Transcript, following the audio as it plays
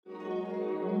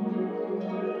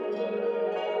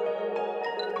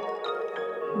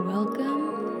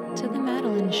Welcome to the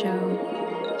Madeline Show.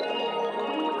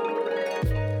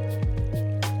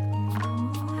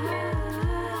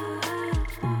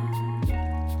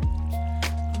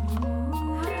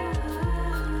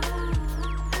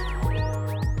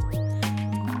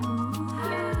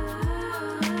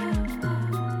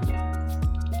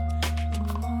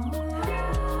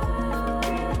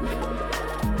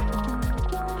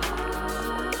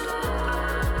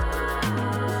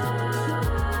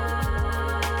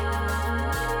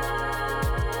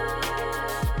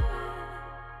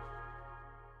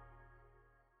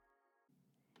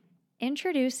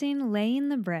 Introducing Laying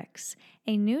the Bricks,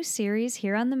 a new series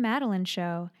here on The Madeline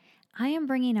Show. I am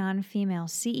bringing on female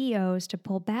CEOs to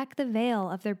pull back the veil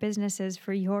of their businesses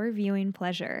for your viewing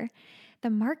pleasure. The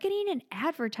marketing and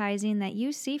advertising that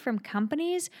you see from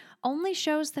companies only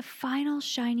shows the final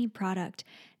shiny product,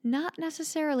 not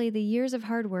necessarily the years of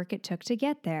hard work it took to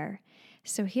get there.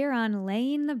 So here on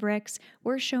Laying the Bricks,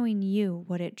 we're showing you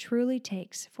what it truly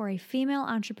takes for a female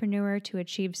entrepreneur to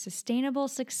achieve sustainable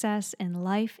success in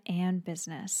life and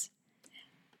business.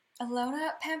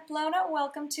 Ilona, Pamplona,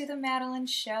 welcome to the Madeline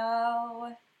Show.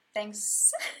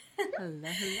 Thanks. Hello.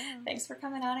 Thanks for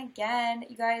coming on again.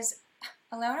 You guys,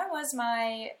 Ilona was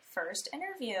my first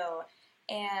interview,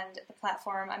 and the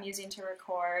platform I'm using to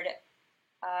record,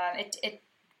 it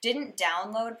didn't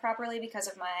download properly because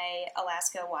of my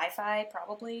Alaska Wi-Fi,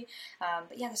 probably.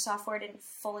 But yeah, the software didn't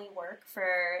fully work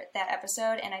for that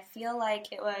episode, and I feel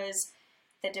like it was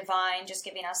the divine just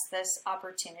giving us this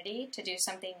opportunity to do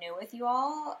something new with you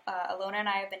all. Ilona and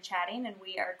I have been chatting, and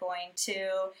we are going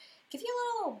to give you a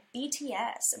little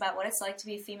BTS about what it's like to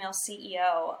be a female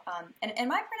CEO. And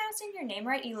am I pronouncing your name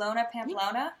right? Ilona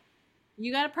Pamplona?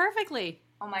 You got it perfectly.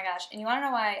 Oh my gosh. And you want to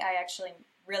know why I actually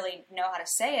really know how to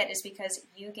say it is because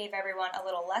you gave everyone a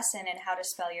little lesson in how to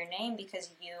spell your name because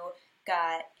you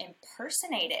got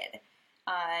impersonated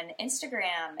on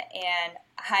Instagram. And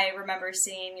I remember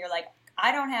seeing you're like,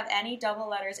 I don't have any double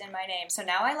letters in my name. So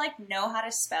now I know how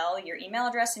to spell your email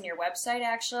address and your website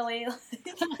actually.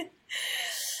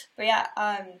 But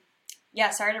yeah,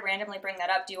 sorry to randomly bring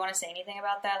that up. Do you want to say anything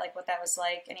about that? Like what that was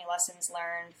like? Any lessons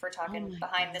learned for talking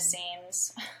behind the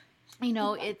scenes? You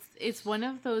know, it's one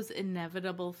of those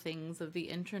inevitable things of the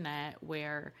internet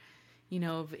where, you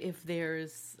know, if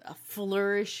there's a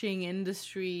flourishing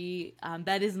industry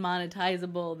that is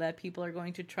monetizable, that people are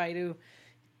going to try to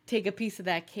take a piece of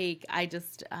that cake.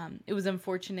 It was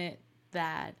unfortunate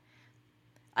that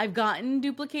I've gotten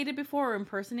duplicated before or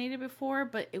impersonated before,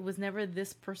 but it was never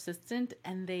this persistent,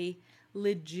 and they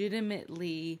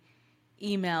legitimately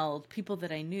emailed people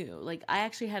that I knew. Like, I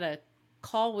actually had a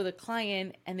call with a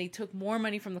client, and they took more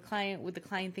money from the client with the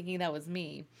client thinking that was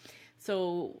me.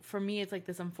 So for me, it's like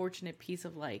this unfortunate piece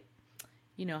of like,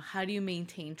 you know, how do you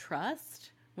maintain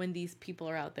trust when these people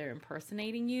are out there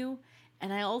impersonating you?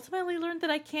 And I ultimately learned that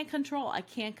I can't control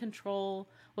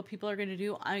what people are going to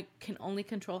do. I can only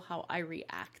control how I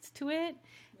react to it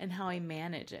and how I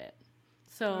manage it.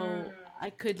 So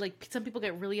I could, like, some people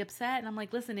get really upset, and I'm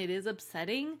like, listen, it is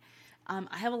upsetting.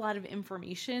 I have a lot of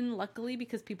information, luckily,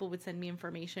 because people would send me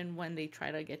information when they try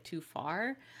to get too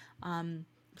far. But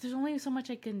there's only so much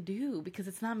I can do because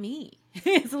it's not me.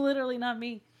 It's literally not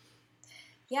me.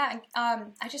 Yeah,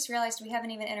 I just realized we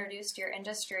haven't even introduced your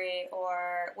industry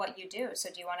or what you do. So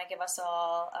do you want to give us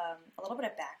all a little bit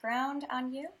of background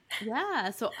on you?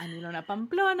 Yeah, so I'm Ilona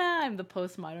Pamplona. I'm the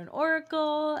Postmodern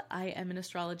Oracle. I am an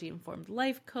astrology-informed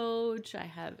life coach. I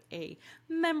have a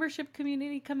membership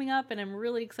community coming up, and I'm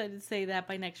really excited to say that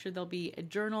by next year there'll be a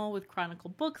journal with chronicle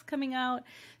books coming out.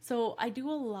 So I do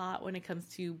a lot when it comes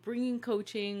to bringing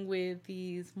coaching with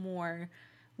these more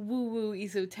woo-woo,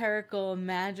 esoterical,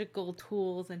 magical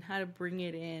tools and how to bring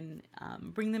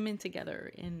them in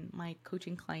together in my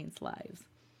coaching clients' lives.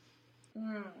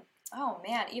 Oh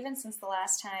man, even since the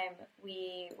last time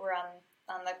we were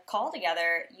on the call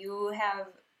together, you have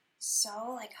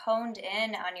so honed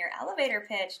in on your elevator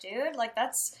pitch, dude. Like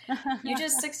that's, you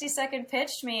just 60-second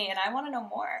pitched me and I want to know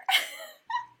more.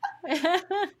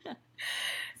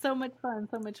 So much fun.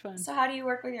 So how do you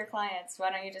work with your clients? Why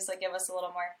don't you just give us a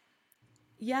little more?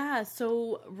 Yeah,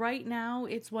 so right now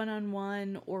it's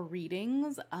one-on-one or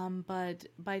readings, but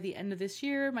by the end of this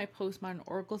year, my Postmodern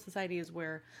Oracle Society is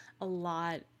where a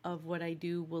lot of what I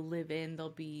do will live in. There'll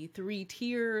be 3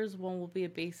 tiers. One will be a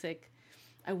basic,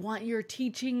 I want your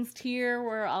teachings tier,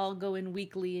 where I'll go in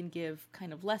weekly and give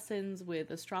kind of lessons with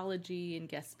astrology and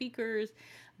guest speakers.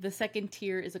 The second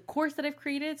tier is a course that I've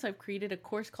created. So I've created a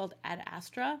course called Ad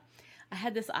Astra. I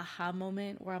had this aha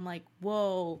moment where I'm like,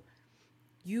 whoa,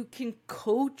 you can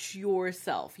coach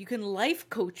yourself. You can life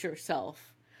coach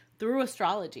yourself through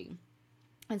astrology.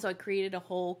 And so I created a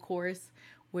whole course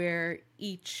where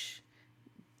each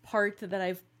part that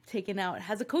I've taken out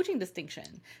has a coaching distinction.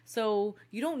 So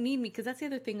you don't need me, because that's the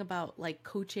other thing about like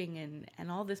coaching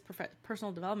and all this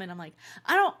personal development. I'm like,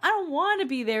 I don't want to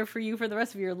be there for you for the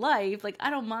rest of your life. Like, I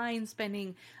don't mind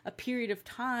spending a period of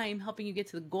time helping you get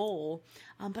to the goal,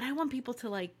 but I want people to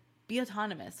like be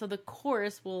autonomous. So the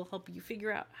course will help you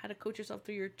figure out how to coach yourself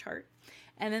through your chart.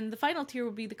 And then the final tier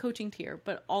will be the coaching tier,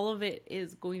 but all of it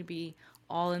is going to be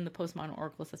all in the Postmodern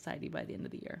Oracle Society by the end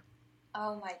of the year.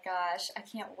 Oh my gosh, I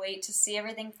can't wait to see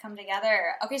everything come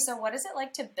together. Okay, so what is it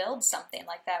like to build something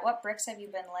like that? What bricks have you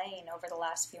been laying over the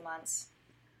last few months?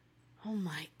 Oh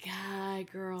my God,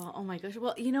 girl. Oh my gosh.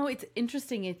 Well, it's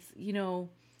interesting.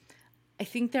 I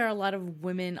think there are a lot of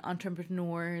women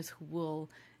entrepreneurs who will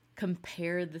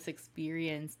compare this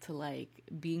experience to like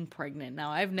being pregnant.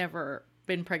 Now, I've never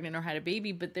been pregnant or had a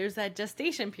baby, but there's that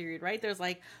gestation period, right? There's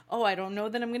like, oh, I don't know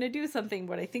that I'm going to do something,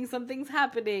 but I think something's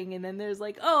happening. And then there's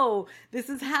like, oh, this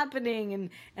is happening,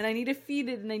 and I need to feed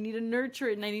it, and I need to nurture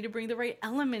it, and I need to bring the right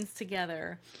elements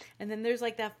together. And then there's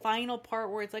like that final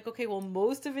part where it's like, okay, well,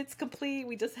 most of it's complete.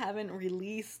 We just haven't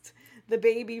released the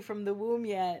baby from the womb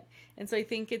yet. And so I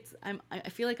think I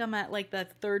feel like I'm at like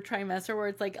that third trimester where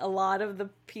it's like a lot of the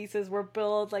pieces were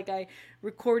built. Like, I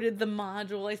recorded the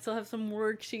module. I still have some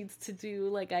worksheets to do.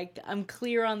 Like, I'm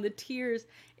clear on the tiers.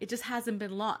 It just hasn't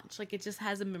been launched. Like, it just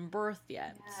hasn't been birthed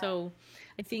yet. Yeah. So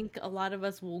I think a lot of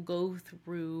us will go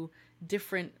through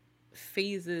different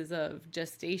phases of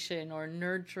gestation or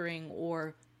nurturing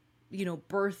or,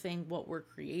 birthing what we're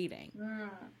creating.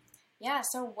 Yeah,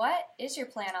 so what is your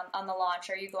plan on the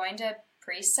launch? Are you going to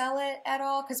pre-sell it at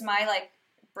all? Because my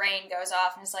brain goes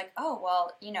off and it's like, oh,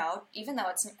 well, even though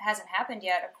it hasn't happened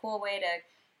yet, a cool way to,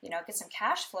 get some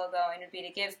cash flow going would be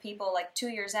to give people 2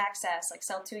 years access,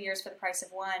 sell 2 years for the price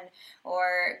of one,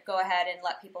 or go ahead and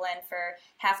let people in for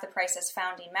half the price as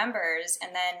founding members.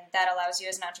 And then that allows you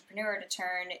as an entrepreneur to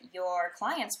turn your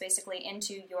clients basically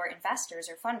into your investors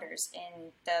or funders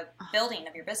in the building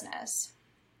of your business.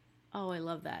 Oh, I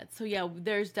love that. So yeah,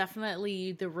 there's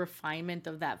definitely the refinement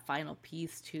of that final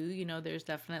piece too. There's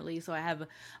definitely, so I have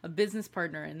a business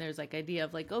partner, and there's idea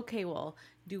of okay, well,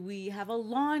 do we have a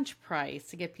launch price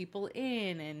to get people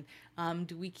in? And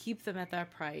do we keep them at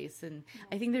that price? And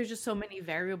I think there's just so many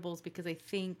variables, because I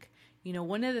think,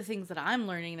 one of the things that I'm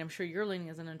learning, and I'm sure you're learning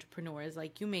as an entrepreneur, is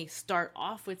you may start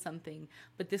off with something,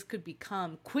 but this could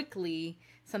become quickly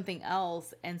something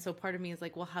else. And so part of me is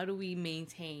well, how do we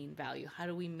maintain value? How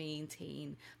do we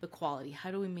maintain the quality? How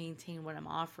do we maintain what I'm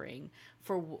offering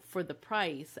for the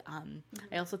price?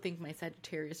 I also think my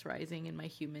Sagittarius rising and my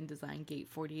human design gate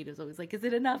 48 is always is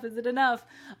it enough? Is it enough?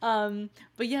 But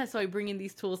yeah, so I bring in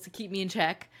these tools to keep me in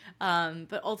check.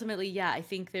 But ultimately, yeah, I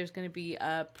think there's going to be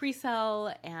a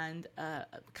pre-sell and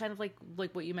kind of like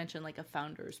what you mentioned, a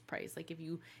founder's price. If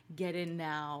you get in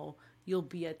now, you'll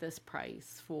be at this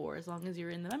price for as long as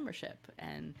you're in the membership.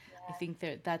 And yeah. I think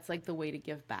that's the way to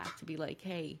give back, to be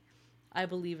hey, I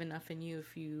believe enough in you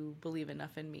if you believe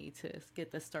enough in me to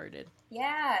get this started.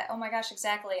 Yeah. Oh my gosh,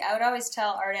 exactly. I would always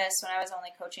tell artists when I was only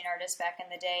coaching artists back in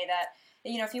the day that,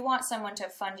 if you want someone to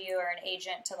fund you or an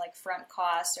agent to front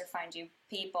costs or find you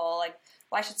people,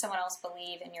 why should someone else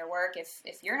believe in your work if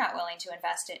you're not willing to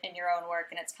invest in your own work?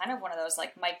 And it's kind of one of those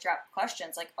mic drop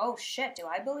questions, oh shit, do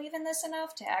I believe in this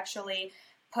enough to actually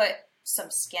put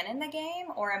some skin in the game?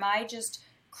 Or am I just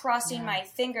crossing my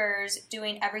fingers,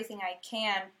 doing everything I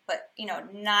can, but,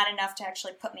 not enough to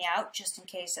actually put me out just in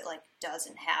case it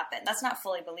doesn't happen? That's not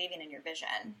fully believing in your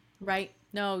vision. Right.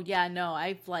 No, yeah, no,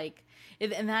 I've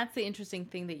and that's the interesting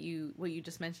thing that what you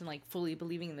just mentioned, fully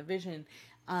believing in the vision.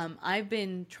 I've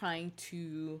been trying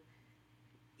to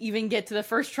even get to the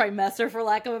first trimester, for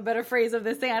lack of a better phrase of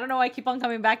this thing. I don't know why I keep on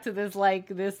coming back to this,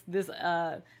 this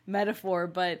metaphor,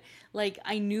 but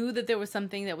I knew that there was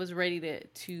something that was ready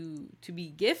to be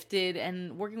gifted.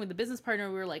 And working with the business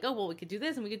partner, we were oh, well, we could do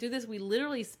this and we could do this. We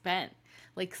literally spent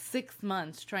 6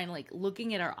 months trying,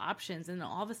 looking at our options. And then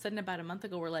all of a sudden, about a month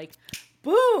ago, we're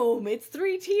boom, it's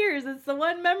 3 tiers. It's the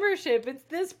one membership. It's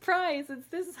this price.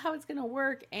 This is how it's going to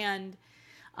work. And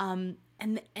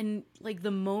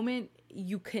the moment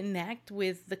you connect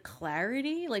with the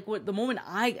clarity, the moment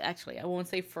I won't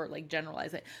say for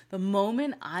generalize it, the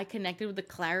moment I connected with the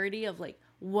clarity of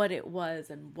what it was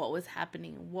and what was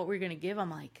happening and what we're going to give,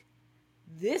 I'm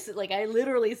this is I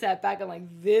literally sat back. I'm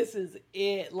this is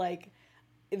it.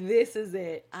 This is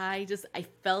it. I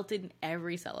felt it in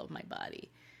every cell of my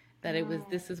body that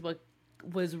this is what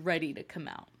was ready to come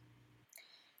out.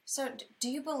 So, do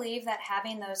you believe that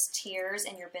having those tiers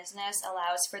in your business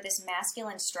allows for this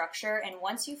masculine structure? And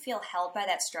once you feel held by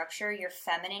that structure, your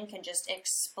feminine can just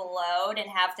explode and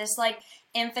have this like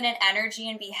infinite energy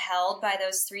and be held by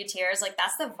those three tiers? Like,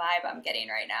 that's the vibe I'm getting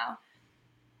right now.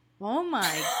 Oh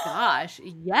my gosh.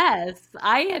 Yes.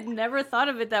 I had never thought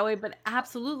of it that way, but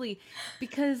absolutely.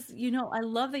 Because, I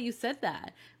love that you said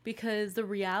that because the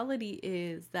reality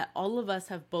is that all of us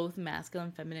have both masculine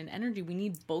and feminine energy. We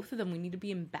need both of them. We need to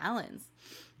be in balance.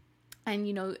 And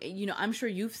I'm sure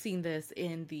you've seen this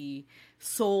in the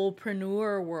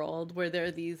soulpreneur world where there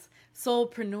are these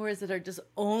soulpreneurs that are just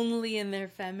only in their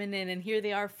feminine, and here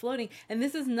they are floating. And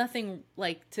this is nothing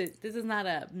this is not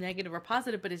a negative or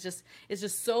positive, but it's just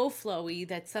so flowy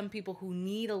that some people who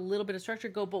need a little bit of structure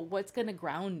go, but what's going to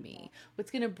ground me? What's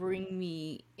going to bring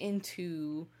me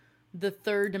into the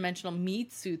third dimensional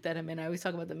meat suit that I'm in? I always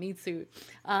talk about the meat suit.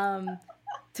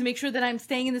 To make sure that I'm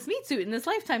staying in this meat suit in this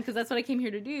lifetime, because that's what I came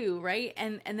here to do, right?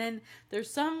 And then there's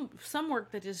some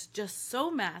work that is just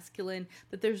so masculine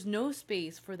that there's no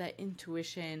space for that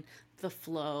intuition, the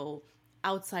flow,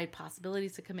 outside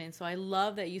possibilities to come in. So I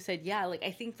love that you said, yeah, like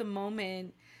I think the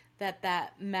moment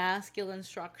that masculine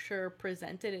structure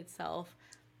presented itself,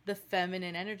 the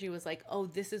feminine energy was like, oh,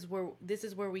 this is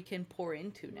where we can pour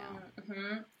into now.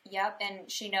 Mm-hmm. Yep, and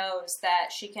she knows that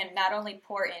she can not only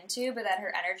pour into, but that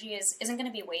her energy isn't going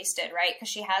to be wasted, right? Because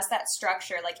she has that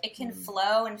structure, like it can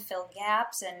flow and fill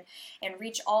gaps and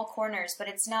reach all corners, but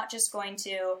it's not just going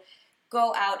to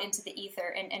go out into the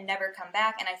ether and never come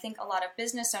back. And I think a lot of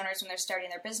business owners, when they're starting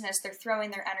their business, they're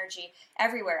throwing their energy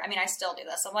everywhere. I mean, I still do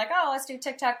this. I'm like, oh, let's do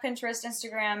TikTok, Pinterest,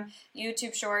 Instagram,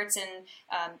 YouTube Shorts, and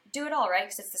do it all, right?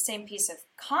 Because it's the same piece of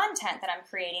content that I'm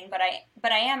creating, but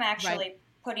I am actually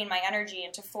putting my energy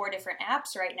into 4 different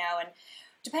apps right now. And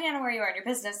depending on where you are in your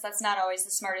business, that's not always the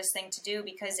smartest thing to do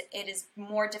because it is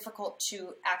more difficult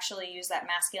to actually use that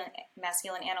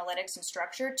masculine analytics and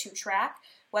structure to track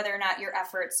whether or not your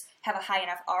efforts have a high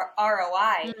enough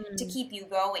ROI to keep you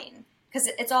going. Because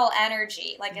it's all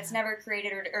energy, like it's never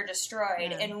created or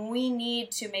destroyed. And we need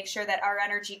to make sure that our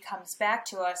energy comes back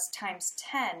to us times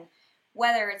 10,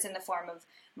 whether it's in the form of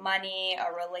money,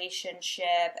 a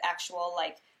relationship, actual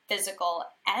like physical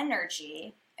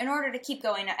energy, in order to keep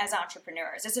going as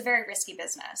entrepreneurs. It's a very risky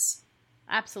business.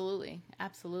 Absolutely.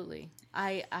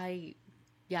 I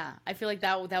feel like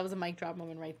that was a mic drop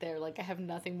moment right there. Like I have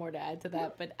nothing more to add to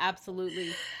that, but absolutely,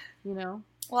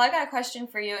 Well, I got a question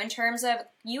for you in terms of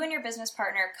you and your business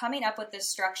partner coming up with this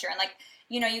structure and like,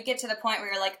 you get to the point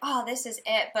where you're like, oh, this is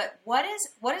it. But what is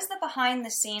the behind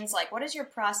the scenes like? What is your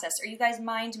process? Are you guys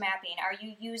mind mapping? Are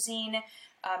you using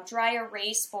dry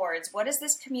erase boards? What does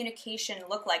this communication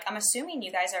look like? I'm assuming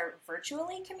you guys are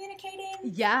virtually communicating?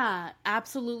 Yeah,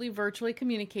 absolutely virtually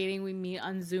communicating. We meet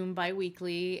on Zoom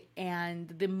bi-weekly. And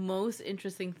the most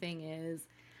interesting thing is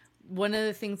one of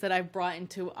the things that I've brought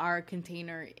into our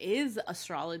container is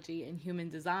astrology and human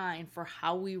design for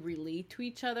how we relate to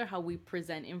each other, how we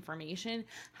present information,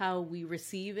 how we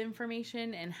receive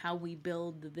information, and how we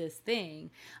build this thing.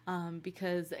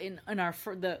 Because in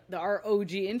our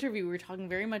OG interview, we were talking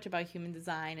very much about human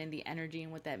design and the energy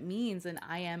and what that means. And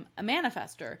I am a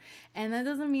manifester, and that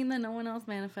doesn't mean that no one else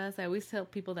manifests. I always tell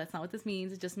people that's not what this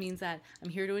means. It just means that I'm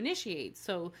here to initiate.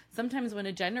 So sometimes when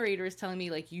a generator is telling me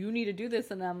like you need to do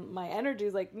this, and my energy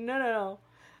is like, no.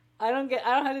 I don't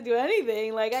have to do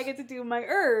anything. Like I get to do my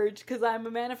urge because I'm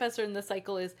a manifestor, and the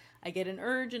cycle is I get an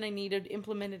urge and I need to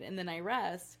implement it and then I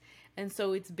rest. And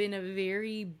so it's been a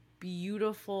very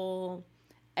beautiful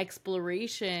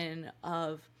exploration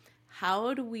of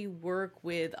how do we work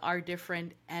with our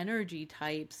different energy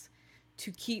types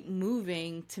to keep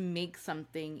moving to make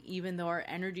something, even though our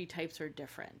energy types are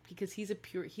different, because he's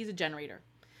a generator.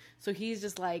 So he's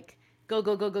just like,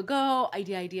 go,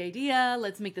 idea,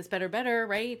 let's make this better,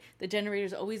 right? The generator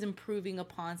is always improving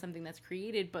upon something that's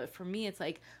created. But for me, it's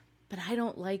like, but I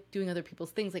don't like doing other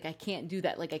people's things. Like, I can't do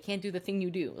that. Like, I can't do the thing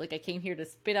you do. Like, I came here to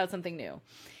spit out something new.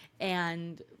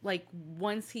 And like,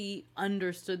 once he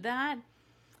understood that,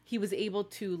 he was able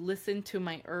to listen to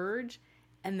my urge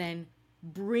and then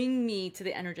bring me to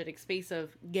the energetic space of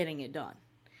getting it done.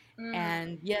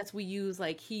 And yes,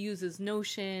 he uses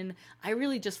Notion. I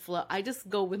really just flow. I just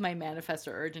go with my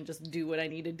manifestor urge and just do what I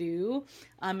need to do.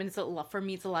 And for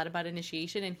me, it's a lot about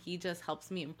initiation, and he just helps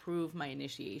me improve my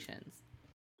initiations.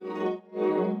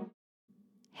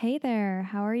 Hey there,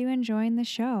 how are you enjoying the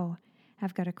show?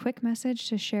 I've got a quick message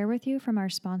to share with you from our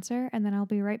sponsor, and then I'll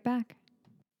be right back.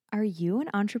 Are you an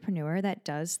entrepreneur that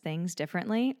does things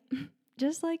differently?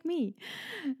 Just like me.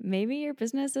 Maybe your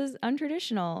business is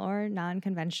untraditional or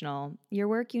non-conventional, your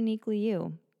work uniquely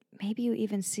you. Maybe you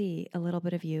even see a little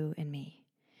bit of you in me.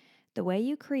 The way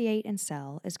you create and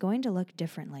sell is going to look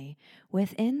differently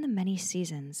within the many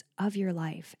seasons of your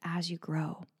life as you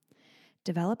grow.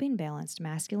 Developing balanced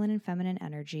masculine and feminine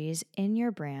energies in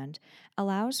your brand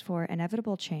allows for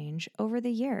inevitable change over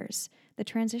the years. The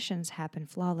transitions happen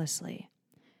flawlessly.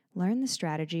 Learn the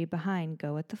strategy behind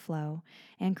Go with the Flow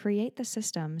and create the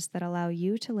systems that allow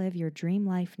you to live your dream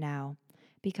life now,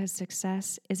 because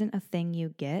success isn't a thing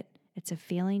you get, it's a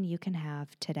feeling you can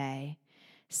have today.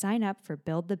 Sign up for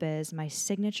Build the Biz, my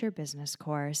signature business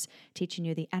course, teaching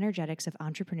you the energetics of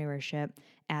entrepreneurship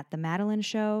at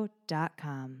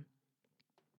themadelineshow.com.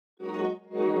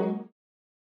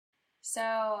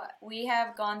 So we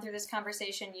have gone through this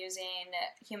conversation using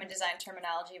human design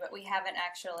terminology, but we haven't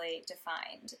actually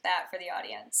defined that for the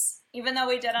audience. Even though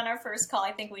we did on our first call,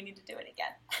 I think we need to do it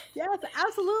again. Yes,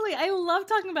 absolutely. I love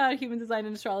talking about human design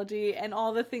and astrology and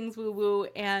all the things woo-woo.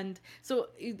 And so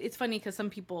it's funny because some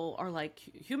people are like,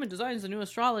 human design is a new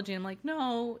astrology. And I'm like,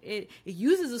 no, it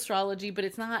uses astrology, but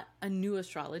it's not a new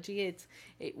astrology.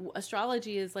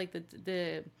 Astrology is like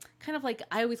the kind of like,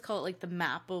 I always call it like the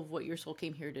map of what your soul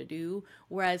came here to do.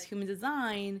 Whereas human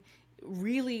design,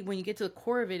 really, when you get to the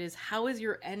core of it, is how is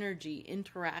your energy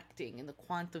interacting in the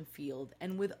quantum field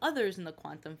and with others in the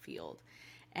quantum field.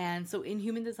 And so in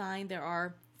human design, there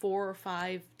are 4 or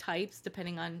 5 types,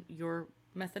 depending on your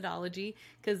methodology,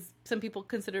 because some people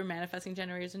consider manifesting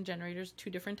generators and generators 2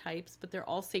 different types, but they're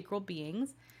all sacral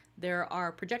beings. There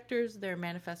are projectors, there are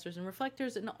manifestors and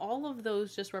reflectors, and all of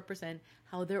those just represent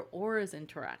how their auras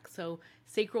interact. So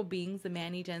sacral beings, the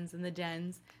Mani gens and the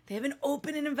gens, they have an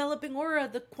open and enveloping aura.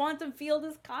 The quantum field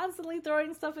is constantly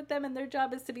throwing stuff at them, and their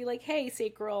job is to be like, hey,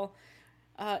 sacral,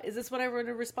 is this what I want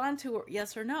to respond to, or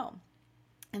yes or no?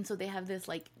 And so they have this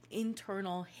like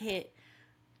internal hit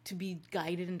to be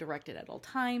guided and directed at all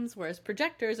times. Whereas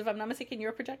projectors, if I'm not mistaken,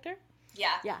 you're a projector?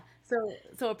 Yeah. Yeah.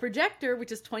 So a projector,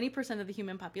 which is 20% of the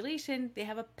human population, they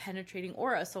have a penetrating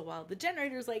aura. So while the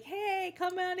generator's like, hey,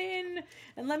 come on in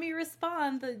and let me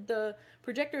respond, the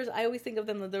projectors, I always think of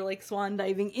them that they're like swan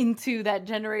diving into that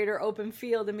generator open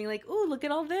field and being like, oh, look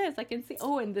at all this. I can see,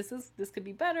 oh, and this could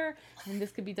be better and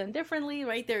this could be done differently,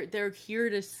 right? They're here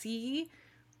to see,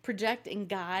 project, and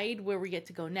guide where we get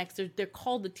to go next. They're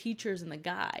called the teachers and the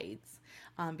guides.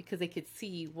 Because they could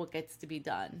see what gets to be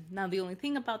done. Now, the only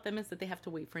thing about them is that they have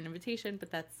to wait for an invitation, but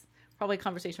that's probably a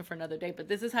conversation for another day. But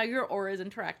this is how your aura is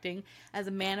interacting. As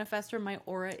a manifestor, my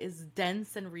aura is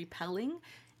dense and repelling.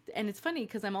 And it's funny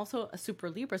because I'm also a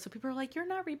super Libra. So people are like, you're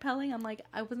not repelling. I'm like,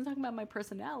 I wasn't talking about my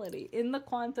personality. In the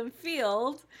quantum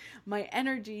field, my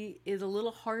energy is a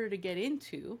little harder to get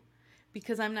into,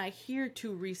 because I'm not here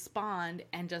to respond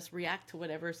and just react to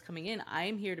whatever's coming in. I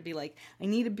am here to be like, I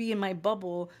need to be in my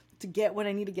bubble to get what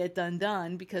I need to get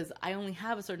done, because I only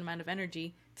have a certain amount of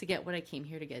energy to get what I came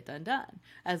here to get done,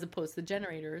 as opposed to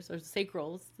generators or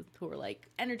sacrals who are like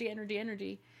energy, and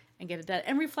get it done.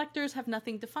 And reflectors have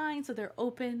nothing defined, so they're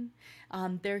open.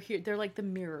 They're here. They're like the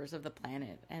mirrors of the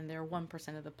planet, and they're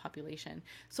 1% of the population.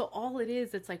 So all it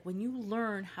is, it's like when you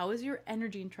learn how is your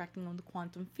energy interacting on the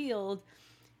quantum field,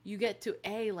 you get to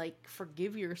like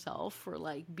forgive yourself for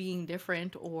like being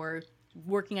different or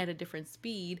working at a different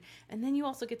speed. And then you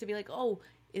also get to be like, oh,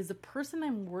 is the person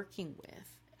I'm working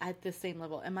with at the same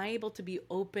level? Am I able to be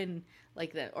open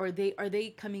like that? Or are they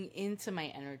coming into my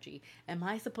energy? Am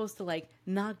I supposed to like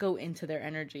not go into their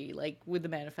energy like with the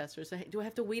manifestors? Do I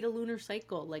have to wait a lunar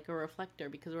cycle like a reflector?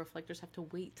 Because reflectors have to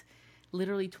wait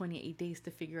literally 28 days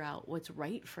to figure out what's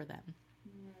right for them.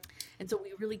 And so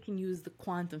we really can use the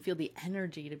quantum field, the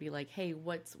energy, to be like, hey,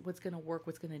 what's going to work?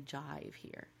 What's going to jive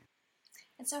here?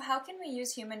 And so how can we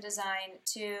use human design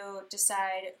to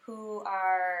decide who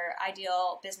our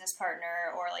ideal business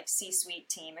partner or like C-suite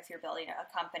team, if you're building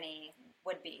a company,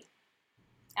 would be?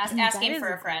 Asking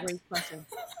for a friend. Great question.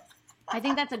 I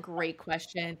think that's a great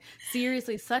question.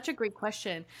 Seriously, such a great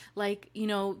question. Like,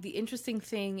 the interesting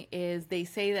thing is they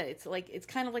say that it's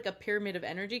kind of like a pyramid of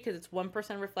energy, because it's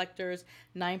 1% reflectors,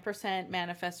 9%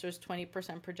 manifestors,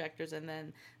 20% projectors, and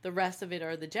then the rest of it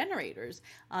are the generators.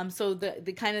 So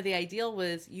the kind of the ideal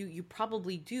was you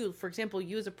probably do, for example,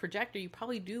 you as a projector, you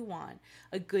probably do want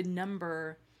a good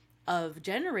number of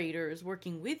generators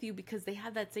working with you, because they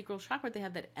have that sacral chakra, they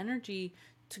have that energy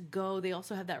to go. They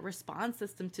also have that response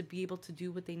system to be able to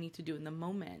do what they need to do in the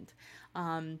moment.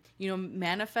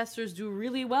 Manifestors do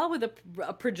really well with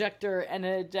a projector and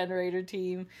a generator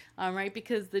team, right?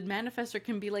 Because the manifestor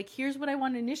can be like, here's what I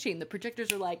want to initiate. And the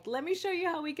projectors are like, let me show you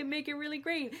how we can make it really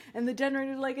great. And the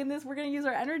generator's like, in this, we're going to use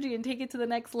our energy and take it to the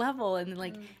next level. And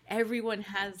like everyone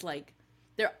has like,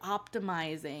 they're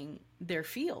optimizing their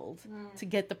field to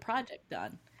get the project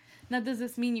done. Now, does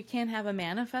this mean you can't have a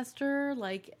manifester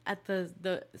like at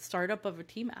the startup of a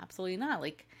team? Absolutely not.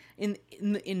 Like in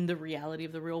the reality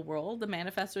of the real world, the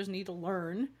manifestors need to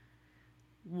learn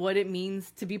what it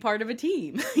means to be part of a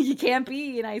team. You can't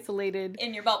be an isolated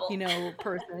in your bubble,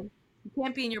 person. You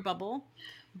can't be in your bubble.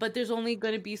 But there's only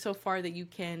going to be so far that you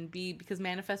can be, because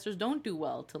manifestors don't do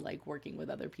well to like working with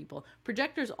other people.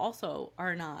 Projectors also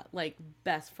are not like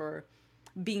best for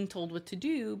being told what to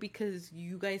do, because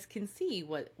you guys can see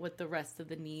what the rest of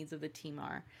the needs of the team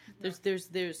are. There's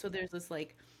this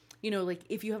like, like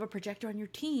if you have a projector on your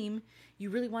team, you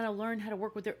really want to learn how to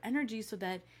work with their energy so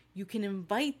that you can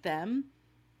invite them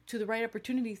to the right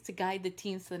opportunities to guide the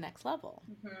teams to the next level.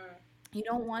 You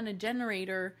don't want a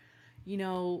generator,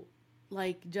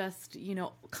 like just,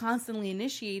 constantly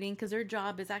initiating, because their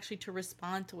job is actually to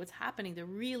respond to what's happening. They're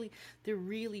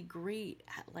really great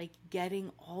at like getting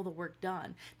all the work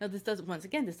done. Now this doesn't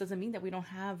mean that we don't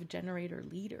have generator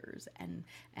leaders and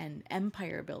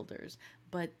empire builders,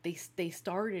 but they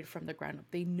started from the ground up.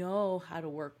 They know how to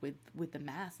work with the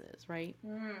masses, right?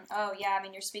 Oh yeah, I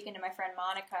mean, you're speaking to my friend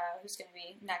Monica, who's going to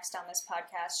be next on this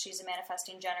podcast. She's a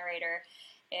manifesting generator.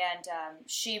 And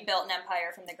she built an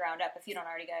empire from the ground up. If you don't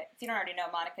already know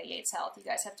Monica Yates Health, you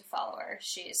guys have to follow her.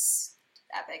 She's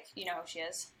epic. You know who she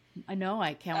is. I know.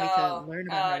 I can't wait to learn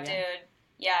about her. Oh, dude.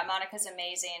 Yeah, Monica's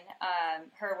amazing.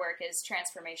 Her work is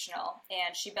transformational,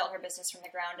 and she built her business from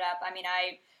the ground up. I mean,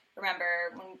 I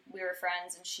remember when we were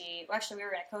friends, and we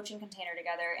were in a coaching container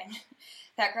together, and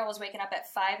that girl was waking up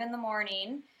at 5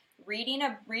 a.m. reading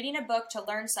a book to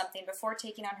learn something before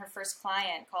taking on her first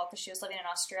client call, because she was living in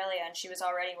Australia and she was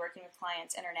already working with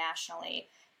clients internationally.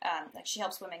 Like she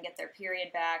helps women get their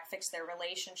period back, fix their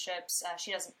relationships.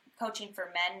 She does coaching for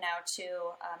men now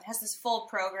too. Has this full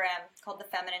program called the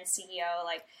Feminine CEO,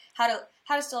 like how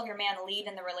to still have your man lead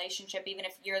in the relationship even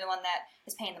if you're the one that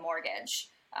is paying the mortgage.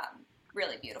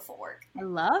 Really beautiful work. I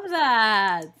love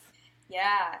that.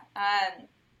 Yeah.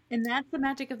 And that's the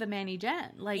magic of the Manny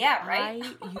Gen. Like, yeah, right?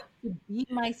 I used to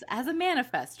beat myself as a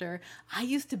manifester. I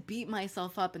used to beat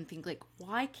myself up and think, like,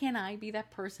 why can't I be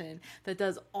that person that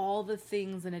does all the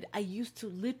things? And I used to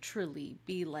literally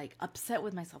be like upset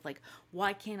with myself, like,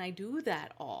 why can't I do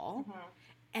that all?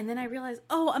 And then I realized,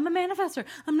 I'm a manifester.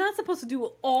 I'm not supposed to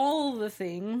do all the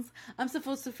things. I'm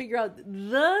supposed to figure out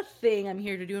the thing I'm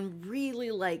here to do and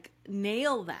really like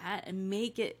nail that and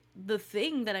make it the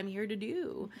thing that I'm here to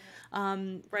do.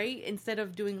 Right? Instead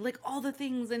of doing like all the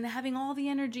things and having all the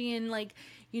energy and like,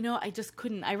 I just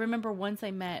couldn't. I remember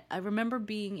I remember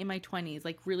being in my 20s,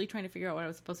 like really trying to figure out what I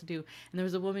was supposed to do. And there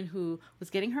was a woman who was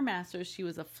getting her master's. She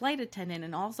was a flight attendant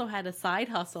and also had a side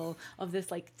hustle of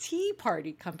this like tea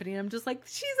party company. And I'm just like,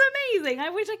 she's amazing. I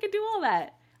wish I could do all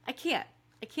that. I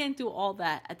can't do all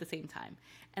that at the same time.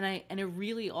 And it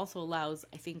really also allows,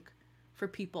 I think, for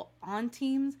people on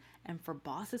teams and for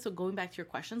bosses. So going back to your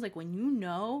questions, like when you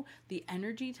know the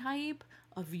energy type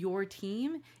of your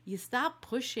team, you stop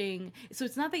pushing. So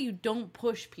it's not that you don't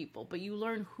push people, but you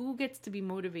learn who gets to be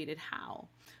motivated how.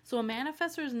 So a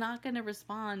manifestor is not going to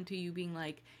respond to you being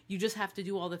like, you just have to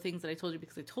do all the things that I told you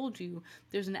because I told you.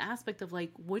 There's an aspect of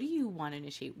like, what do you want to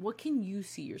initiate? What can you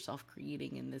see yourself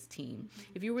creating in this team?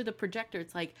 If you were the projector,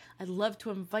 it's like, I'd love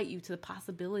to invite you to the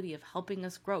possibility of helping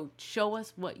us grow. Show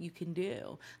us what you can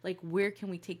do. Like, where can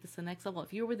we take this to the next level?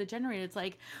 If you were the generator, it's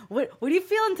like, what are you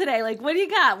feeling today? Like, what do you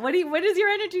got? What is your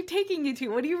energy taking you to?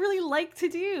 What do you really like to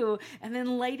do? And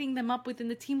then lighting them up within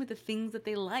the team with the things that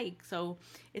they like. So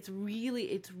it's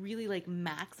really like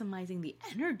maximizing the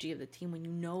energy of the team when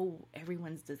you know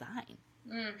everyone's design.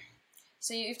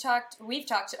 So we've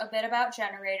talked a bit about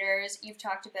generators. You've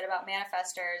talked a bit about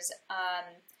manifestors.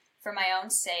 For my own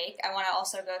sake, I want to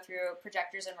also go through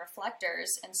projectors and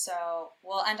reflectors. And so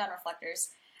we'll end on reflectors.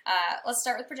 Let's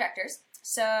start with projectors.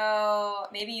 So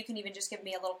maybe you can even just give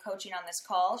me a little coaching on this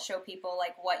call, show people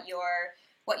like what your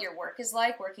work is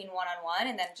like working one-on-one,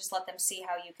 and then just let them see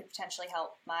how you could potentially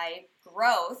help my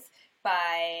growth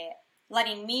by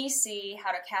letting me see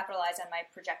how to capitalize on my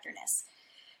projectorness.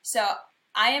 So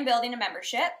I am building a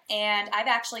membership, and I've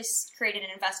actually created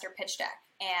an investor pitch deck,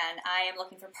 and I am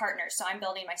looking for partners. So I'm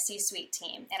building my C-suite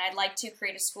team, and I'd like to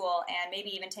create a school and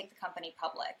maybe even take the company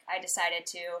public. I decided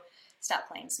to stop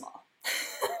playing small.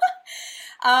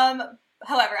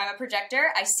 However, I'm a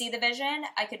projector. I see the vision.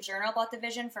 I could journal about the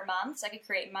vision for months. I could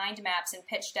create mind maps and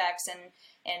pitch decks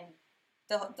and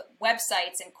the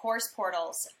websites and course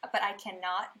portals, but I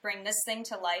cannot bring this thing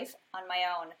to life on my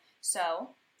own.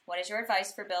 So what is your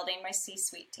advice for building my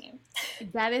C-suite team?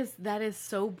 That is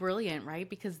so brilliant, right?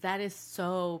 Because that is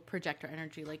so projector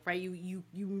energy. Like, right,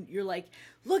 you're like,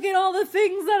 look at all the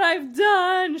things that I've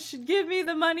done. Give me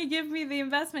the money, give me the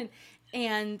investment.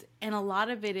 And a lot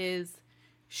of it is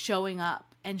showing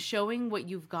up and showing what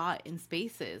you've got in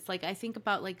spaces. Like I think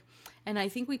about like, and I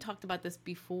think we talked about this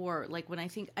before, like when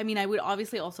I would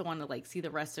obviously also want to like see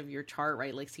the rest of your chart,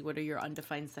 right? Like see what are your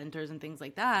undefined centers and things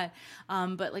like that.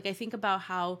 But like I think about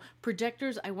how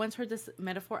projectors, I once heard this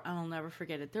metaphor, and I'll never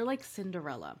forget it. They're like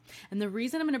Cinderella. And the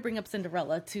reason I'm going to bring up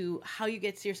Cinderella to how you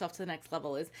get to yourself to the next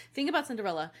level is think about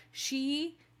Cinderella.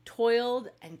 She toiled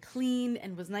and cleaned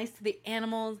and was nice to the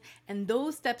animals, and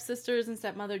those stepsisters and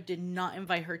stepmother did not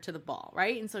invite her to the ball,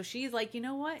 right? And so she's like, you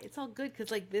know what, it's all good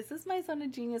because like this is my zone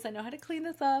of genius, I know how to clean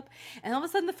this up. And all of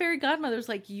a sudden the fairy godmother's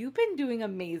like, you've been doing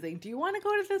amazing, do you want to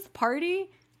go to this party?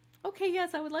 Okay,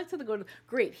 yes, I would like to go to.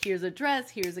 Great, here's a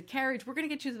dress, here's a carriage, we're gonna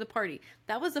get you to the party.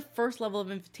 That was the first level of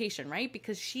invitation, right?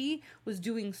 Because she was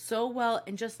doing so well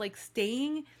and just like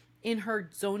staying in her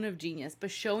zone of genius,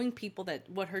 but showing people that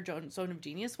what her zone of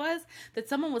genius was, that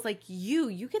someone was like,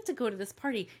 you get to go to this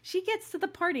party. She gets to the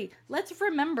party. Let's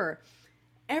remember,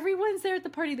 everyone's there at the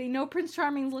party. They know Prince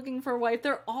Charming's looking for a wife.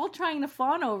 They're all trying to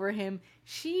fawn over him.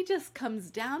 She just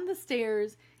comes down the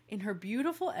stairs in her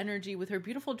beautiful energy with her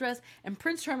beautiful dress, and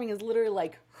Prince Charming is literally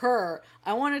like, her,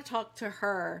 I want to talk to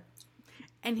her.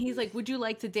 And he's like, would you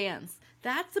like to dance?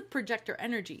 That's a projector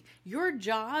energy. Your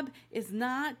job is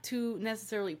not to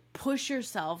necessarily push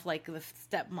yourself like the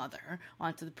stepmother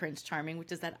onto the Prince Charming,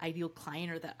 which is that ideal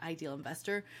client or that ideal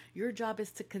investor. Your job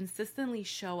is to consistently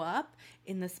show up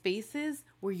in the spaces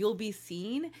where you'll be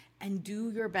seen and do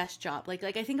your best job. Like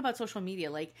I think about social media,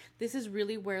 like this is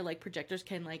really where like projectors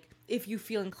can, like, if you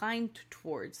feel inclined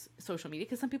towards social media,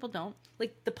 because some people don't,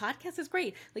 like the podcast is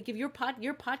great. Like if your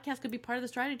podcast could be part of the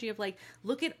strategy of like,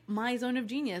 look at my zone of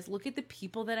genius, look at the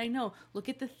people that I know, look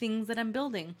at the things that I'm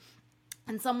building.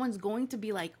 And someone's going to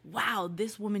be like, wow,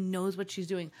 this woman knows what she's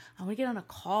doing. I want to get on a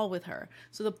call with her.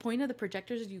 So the point of the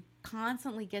projectors is you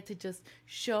constantly get to just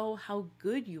show how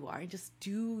good you are and just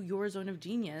do your zone of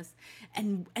genius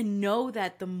and know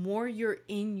that the more you're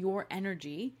in your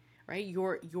energy, right?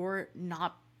 You're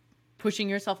not pushing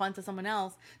yourself onto someone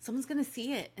else, someone's going to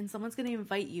see it and someone's going to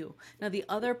invite you. Now, the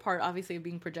other part, obviously, of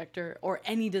being projector or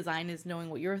any design is knowing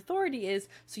what your authority is,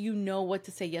 so you know what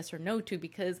to say yes or no to,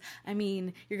 because, I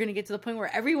mean, you're going to get to the point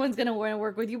where everyone's going to want to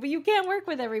work with you, but you can't work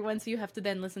with everyone, so you have to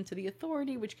then listen to the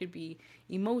authority, which could be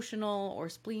emotional or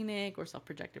splenic or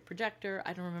self-projected projector.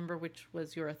 I don't remember which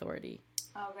was your authority.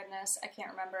 Oh, goodness. I can't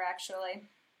remember, actually.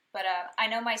 But I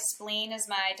know my spleen is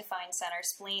my defined center,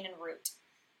 spleen and root.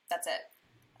 That's it.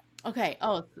 Okay.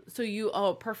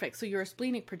 Perfect. So you're a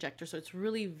splenic projector. So it's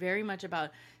really very much about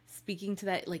speaking to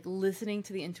that, like listening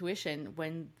to the intuition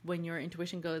when your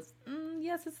intuition goes,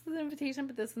 yes, this is an invitation,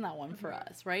 but this is not one for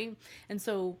us. Right. And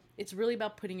so it's really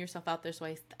about putting yourself out there. So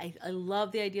I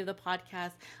love the idea of the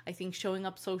podcast. I think showing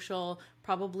up social,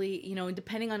 probably,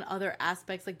 depending on other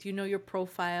aspects, like, do you know your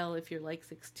profile if you're like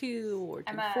 6'2" or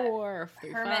 2'4" or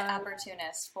 3'5"? Hermit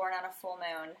opportunist, born on a full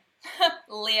moon.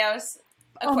 Leo's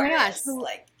Aquarius. Oh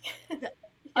my gosh. Like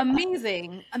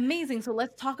Amazing. So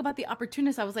let's talk about the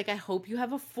opportunist. I was like, I hope you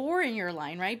have a 4 in your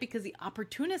line, right? Because the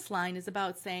opportunist line is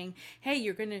about saying, hey,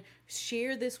 you're going to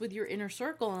share this with your inner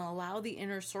circle and allow the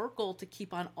inner circle to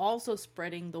keep on also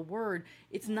spreading the word.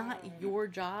 It's not your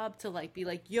job to like be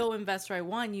like, yo, investor, I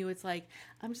want you. It's like,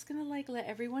 I'm just going to like let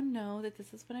everyone know that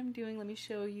this is what I'm doing. Let me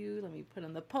show you. Let me put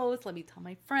on the post. Let me tell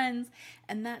my friends.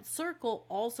 And that circle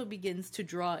also begins to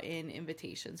draw in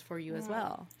invitations for you as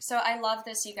well. So I love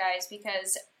this, you guys,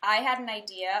 because I had an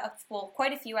idea,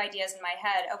 quite a few ideas in my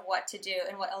head of what to do.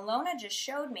 And what Ilona just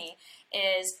showed me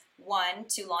is, one,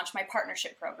 to launch my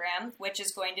partnership program, which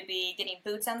is going to be getting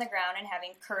boots on the ground and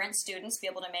having current students be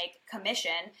able to make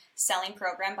commission selling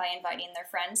program by inviting their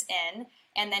friends in.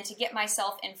 And then to get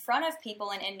myself in front of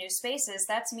people and in new spaces,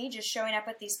 that's me just showing up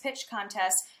at these pitch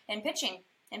contests and pitching.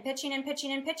 And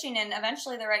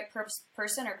eventually the right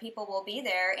person or people will be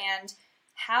there. And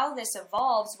how this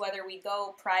evolves, whether we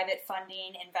go private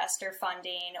funding, investor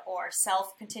funding, or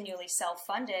continually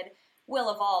self-funded,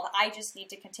 will evolve. I just need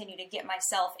to continue to get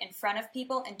myself in front of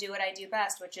people and do what I do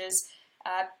best, which is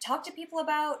talk to people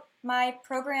about my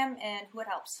program and who it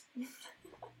helps.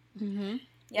 Mm-hmm.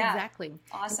 Yeah, exactly.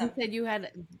 Awesome. You said you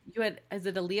had, is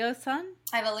it a Leo sun?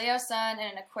 I have a Leo sun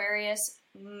and an Aquarius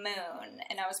moon,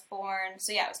 and I was born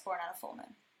on a full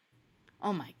moon.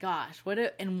 Oh my gosh, what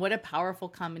a powerful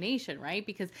combination, right?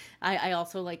 Because I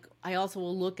also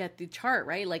will look at the chart,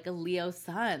 right? Like a Leo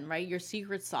sun, right? Your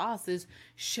secret sauce is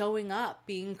showing up,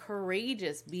 being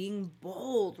courageous, being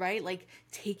bold, right? Like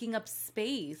taking up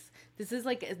space. This is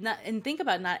like, and think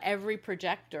about it, not every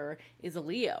projector is a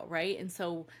Leo, right? And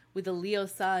so with the Leo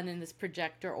sun and this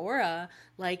projector aura,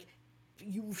 like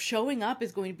you showing up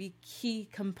is going to be key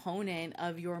component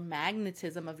of your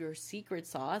magnetism, of your secret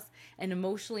sauce. And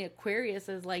emotionally Aquarius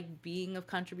is like being of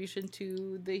contribution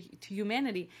to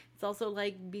humanity. It's also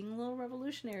like being a little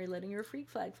revolutionary, letting your freak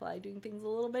flag fly, doing things a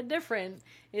little bit different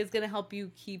is going to help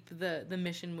you keep the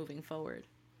mission moving forward.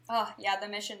 Oh, yeah, the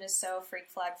mission is so freak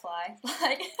flag fly.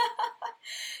 Like,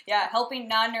 yeah, helping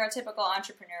non-neurotypical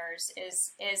entrepreneurs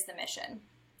is the mission.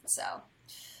 So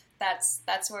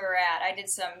that's where we're at. I did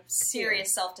some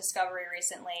serious self-discovery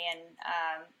recently and,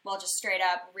 just straight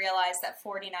up realized that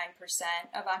 49%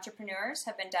 of entrepreneurs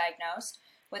have been diagnosed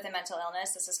with a mental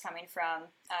illness. This is coming from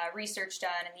research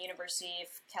done in the University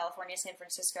of California, San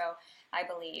Francisco, I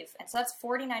believe. And so that's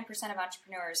 49% of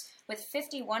entrepreneurs, with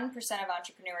 51% of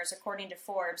entrepreneurs, according to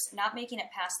Forbes, not making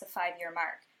it past the 5-year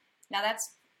mark. Now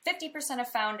that's 50% of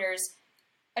founders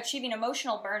achieving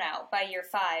emotional burnout by year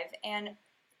 5, and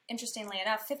interestingly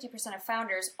enough, 50% of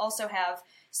founders also have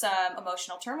some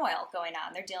emotional turmoil going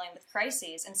on. They're dealing with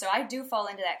crises. And so I do fall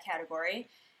into that category.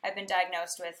 I've been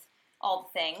diagnosed with all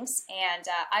the things, and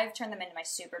I've turned them into my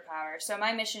superpower. So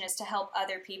my mission is to help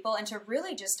other people and to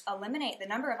really just eliminate the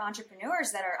number of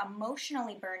entrepreneurs that are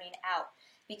emotionally burning out.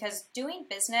 Because doing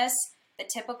business the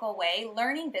typical way,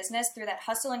 learning business through that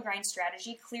hustle and grind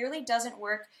strategy clearly doesn't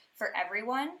work for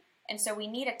everyone. And so we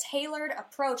need a tailored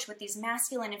approach with these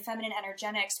masculine and feminine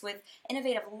energetics, with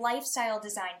innovative lifestyle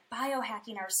design,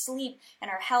 biohacking our sleep and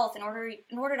our health in order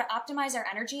to optimize our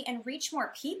energy and reach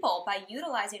more people by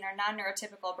utilizing our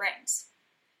non-neurotypical brains.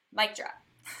 Mic drop.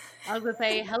 I was going to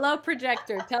say, hello,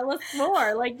 projector. Tell us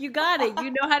more. Like, you got it.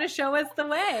 You know how to show us the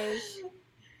way.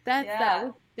 That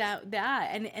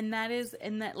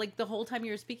like the whole time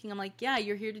you were speaking, I'm like, yeah,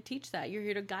 you're here to teach that. You're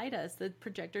here to guide us. The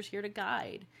projector's here to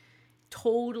guide.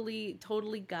 Totally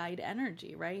guide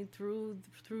energy, right? Through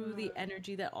the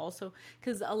energy that also,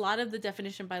 because a lot of the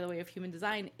definition, by the way, of human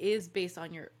design is based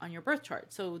on your birth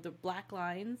chart. So the black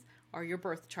lines are your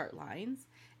birth chart lines,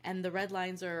 and the red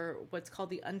lines are what's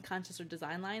called the unconscious or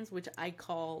design lines, which I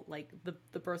call like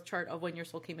the birth chart of when your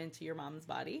soul came into your mom's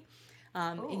body.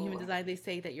 In human design, they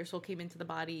say that your soul came into the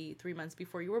body 3 months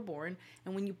before you were born.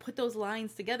 And when you put those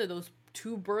lines together, those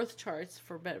two birth charts,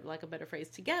 for a better phrase,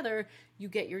 together, you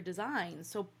get your design.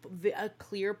 So a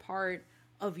clear part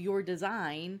of your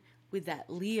design with that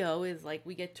Leo is like,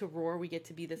 we get to roar, we get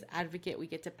to be this advocate, we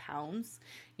get to pounce,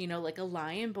 like a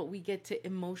lion, but we get to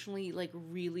emotionally like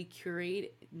really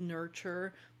curate,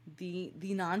 nurture the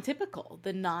non-typical,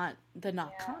 the not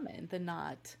common, the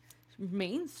not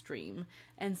mainstream.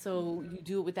 And so you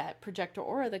do it with that projector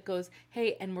aura that goes,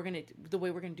 hey, and the way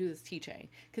we're gonna do this teaching,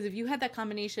 because if you had that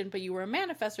combination but you were a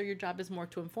manifestor, your job is more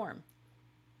to inform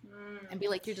and be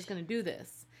like, you're just gonna do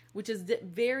this, which is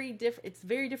very different. It's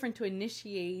very different to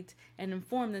initiate and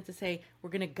inform than to say, we're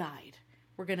gonna guide,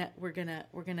 we're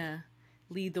gonna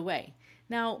lead the way.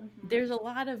 Now, there's a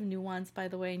lot of nuance, by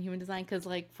the way, in human design, because,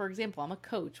 like, for example, I'm a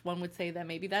coach. One would say that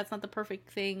maybe that's not the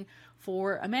perfect thing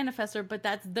for a manifestor, but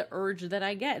that's the urge that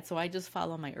I get, so I just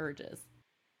follow my urges.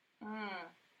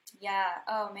 Yeah.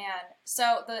 Oh, man.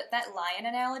 So that lion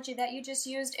analogy that you just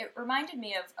used, it reminded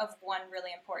me of one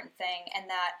really important thing, and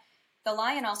that the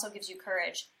lion also gives you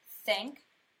courage. Thank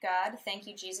God. Thank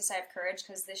you, Jesus, I have courage,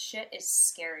 because this shit is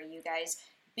scary, you guys.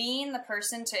 Being the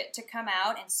person to come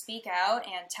out and speak out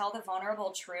and tell the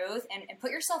vulnerable truth and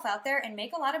put yourself out there and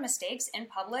make a lot of mistakes in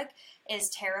public is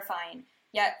terrifying.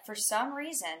 Yet, for some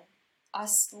reason,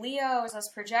 us Leos, us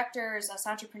projectors, us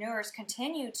entrepreneurs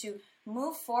continue to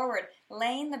move forward,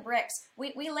 laying the bricks.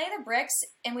 We lay the bricks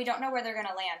and we don't know where they're going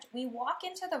to land. We walk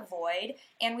into the void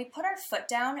and we put our foot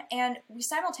down, and we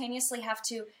simultaneously have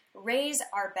to raise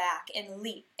our back and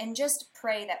leap and just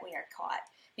pray that we are caught.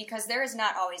 Because there is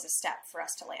not always a step for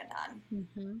us to land on.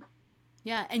 Mm-hmm.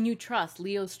 Yeah, and you trust.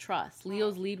 Leos trust.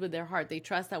 Leos lead with their heart. They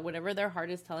trust that whatever their heart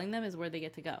is telling them is where they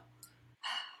get to go.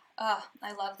 Oh,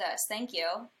 I love this. Thank you.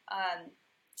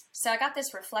 So I got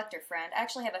this reflector friend. I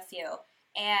actually have a few.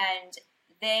 And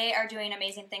they are doing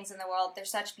amazing things in the world. They're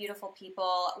such beautiful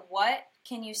people. What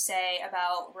can you say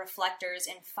about reflectors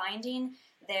in finding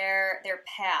their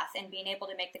path and being able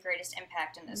to make the greatest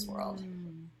impact in this world?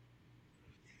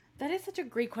 That is such a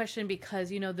great question, because,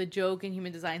 the joke in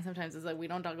human design sometimes is like, we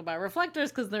don't talk about reflectors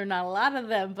because there are not a lot of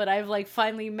them, but I've like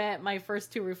finally met my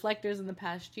first 2 reflectors in the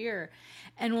past year.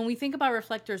 And when we think about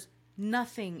reflectors,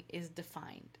 nothing is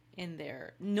defined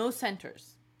no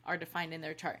centers are defined in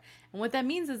their chart. And what that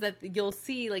means is that you'll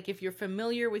see, like, if you're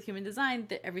familiar with human design,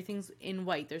 that everything's in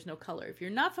white. There's no color. If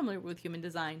you're not familiar with human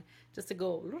design, just to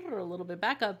go a little bit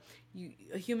back up,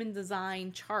 a human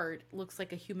design chart looks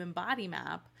like a human body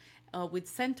map with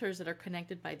centers that are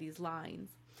connected by these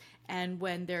lines. And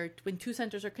when two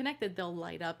centers are connected, they'll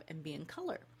light up and be in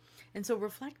color. And so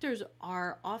reflectors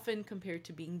are often compared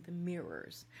to being the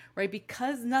mirrors, right?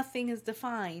 Because nothing is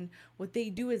defined, what they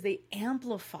do is they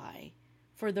amplify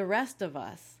for the rest of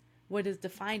us what is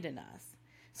defined in us.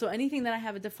 So anything that I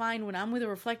have defined, when I'm with a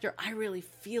reflector, I really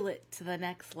feel it to the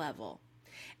next level.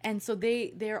 And so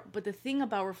but the thing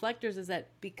about reflectors is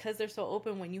that because they're so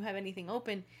open, when you have anything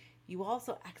open, you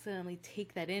also accidentally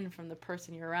take that in from the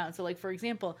person you're around. So like, for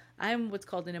example, I'm what's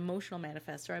called an emotional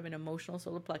manifestor. I have an emotional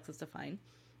solar plexus defined.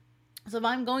 So if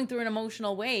I'm going through an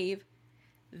emotional wave,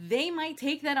 they might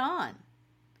take that on.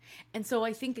 And so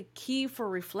I think a key for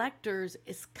reflectors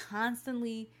is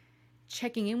constantly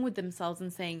checking in with themselves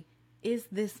and saying, is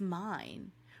this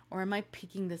mine? Or am I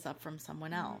picking this up from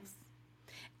someone else?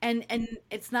 And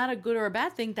it's not a good or a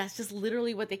bad thing. That's just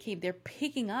literally what they're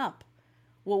picking up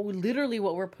what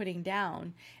we're putting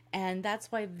down. And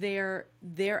that's why their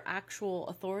actual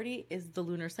authority is the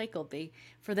lunar cycle.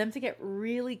 For them to get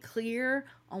really clear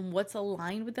on what's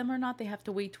aligned with them or not, they have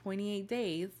to wait 28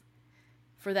 days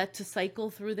for that to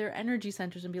cycle through their energy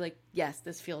centers and be like, yes,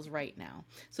 this feels right now.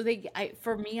 So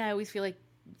for me, I always feel like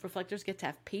reflectors get to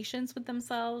have patience with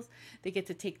themselves. They get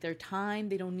to take their time.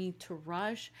 They don't need to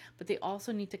rush, but they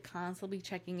also need to constantly be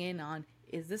checking in on,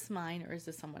 is this mine or is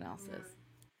this someone else's?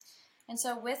 And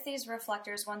so with these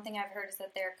reflectors, one thing I've heard is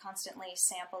that they're constantly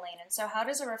sampling. And so how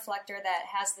does a reflector that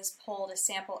has this pull to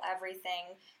sample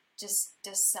everything just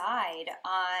decide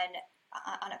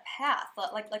on a path,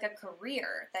 like a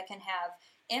career that can have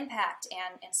impact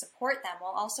and support them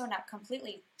while also not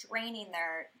completely draining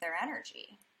their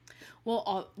energy?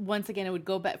 Well, once again, it would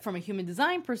go back from a human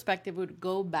design perspective, it would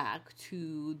go back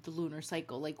to the lunar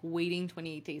cycle, like waiting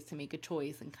 28 days to make a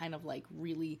choice and kind of like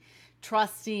really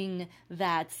trusting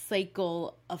that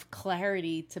cycle of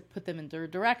clarity to put them in their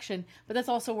direction. But that's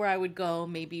also where I would go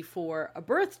maybe for a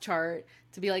birth chart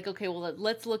to be like, okay, well,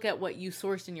 let's look at what you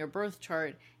sourced in your birth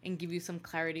chart and give you some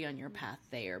clarity on your path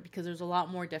there, because there's a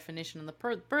lot more definition in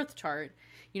the birth chart.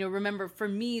 Remember, for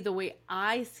me, the way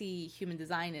I see human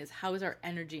design is how is our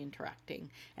energy interacting?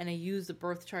 And I use the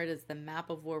birth chart as the map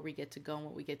of where we get to go and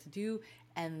what we get to do.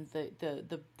 And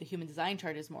the human design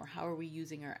chart is more how are we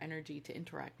using our energy to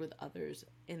interact with others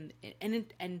and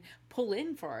pull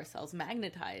in for ourselves,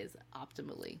 magnetize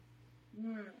optimally.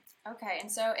 Okay, and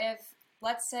so if,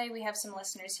 let's say we have some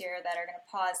listeners here that are going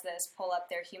to pause this, pull up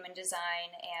their human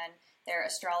design and their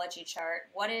astrology chart,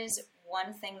 what is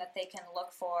one thing that they can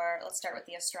look for? Let's start with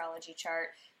the astrology chart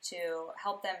to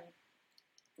help them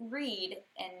read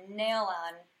and nail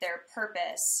on their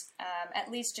purpose, at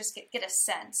least just get a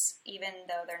sense, even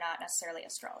though they're not necessarily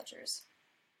astrologers.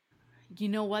 You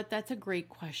know what? That's a great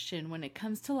question. When it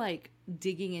comes to like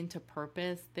digging into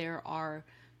purpose, there are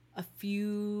a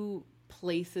few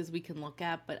places we can look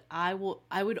at, but I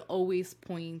would always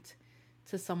point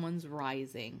to someone's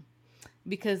rising.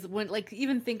 Because when, like,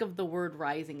 even think of the word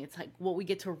rising, it's like what we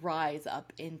get to rise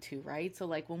up into, right? So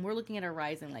like when we're looking at our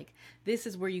rising, like this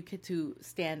is where you get to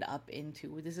stand up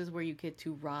into, this is where you get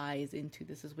to rise into,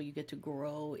 this is where you get to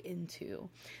grow into.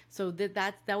 So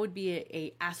that would be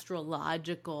a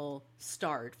astrological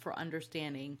start for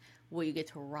understanding what you get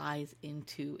to rise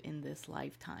into in this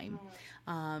lifetime.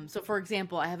 So for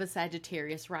example, I have a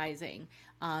Sagittarius rising,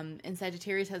 and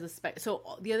Sagittarius has a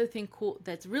so the other thing cool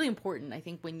that's really important, I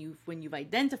think, when you've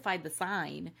identified the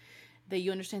sign, that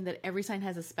you understand that every sign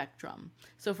has a spectrum.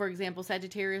 So for example,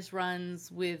 Sagittarius runs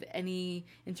with any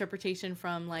interpretation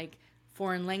from like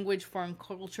foreign language, foreign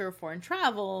culture, foreign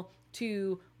travel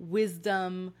to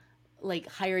wisdom, like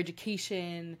higher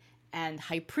education, and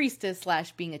high priestess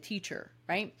 / being a teacher,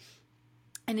 right?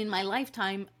 And in my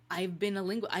lifetime, I've been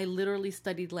I literally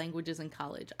studied languages in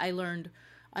college. I learned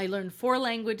 4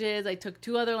 languages. I took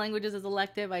 2 other languages as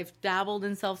elective. I've dabbled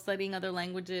in self-studying other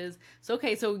languages. So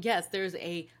yes, there's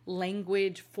a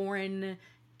language, foreign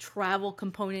travel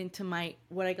component to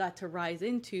what I got to rise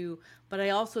into, but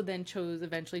I also then chose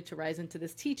eventually to rise into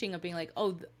this teaching of being like,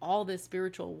 all this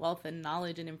spiritual wealth and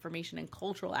knowledge and information and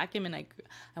cultural acumen,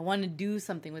 I want to do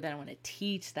something with that. I want to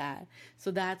teach that. So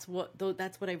that's what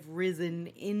I've risen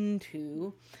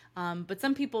into. But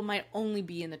some people might only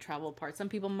be in the travel part. Some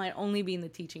people might only be in the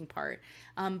teaching part.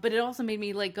 But it also made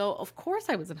me like go, of course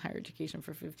I was in higher education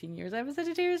for 15 years. I was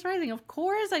Sagittarius rising. Of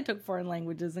course I took foreign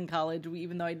languages in college,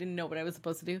 even though I didn't know what I was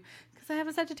supposed to do, because I have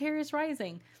a Sagittarius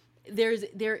rising. There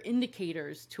are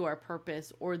indicators to our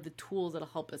purpose, or the tools that'll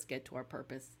help us get to our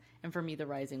purpose. And for me, the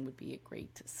rising would be a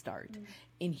great start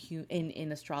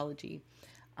in astrology.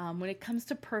 When it comes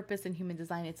to purpose and human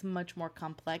design, it's much more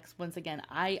complex. Once again,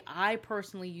 I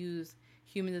personally use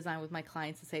human design with my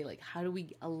clients to say, like, how do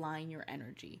we align your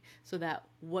energy so that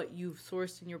what you've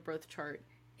sourced in your birth chart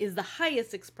is the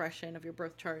highest expression of your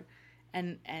birth chart,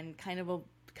 and kind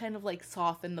of like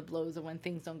soften the blows of when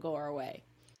things don't go our way.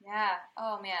 Yeah.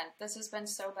 Oh man, this has been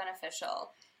so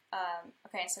beneficial.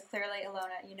 Okay, so clearly,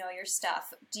 Ilona, you know your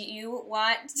stuff. Do you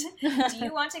want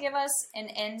to give us an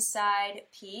inside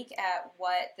peek at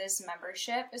what this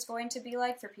membership is going to be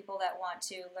like for people that want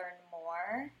to learn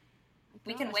more?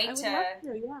 We can wait to. Yeah.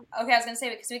 Okay, I was gonna say,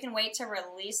 because we can wait to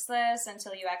release this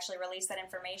until you actually release that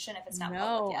information if it's not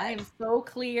public yet. I am so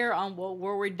clear on what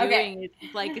we're doing. Okay.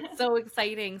 It's like, it's so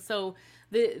exciting. So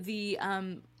the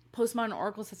Postmodern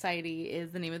Oracle Society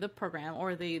is the name of the program,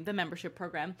 or the membership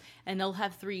program, and they'll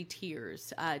have 3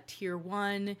 tiers. Tier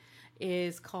 1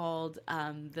 is called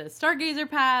the Stargazer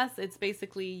Pass. It's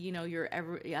basically, your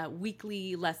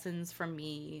weekly lessons from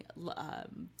me,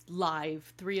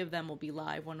 live. 3 of them will be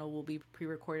live. 1 will be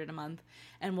pre-recorded a month,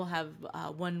 and we'll have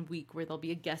 1 week where there'll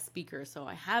be a guest speaker. So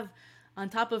I have, on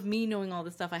top of me knowing all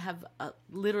this stuff, I have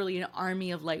literally an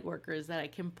army of light workers that I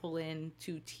can pull in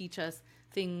to teach us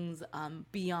things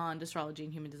beyond astrology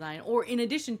and human design, or in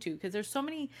addition to, because there's so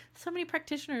many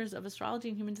practitioners of astrology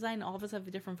and human design. All of us have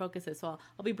different focuses, so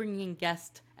I'll be bringing in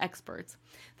guest experts.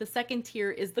 The second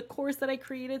tier is the course that I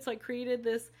created. So I created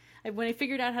this when I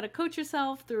figured out how to coach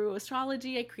yourself through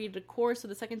astrology. I created a course. So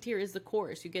the second tier is the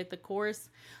course. You get the course,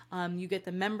 you get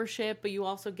the membership, but you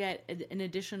also get an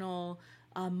additional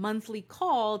monthly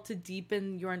call to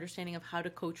deepen your understanding of how to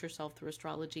coach yourself through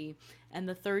astrology. And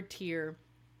the third tier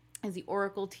is the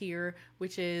Oracle tier,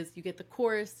 which is, you get the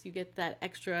course, you get that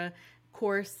extra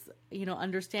course,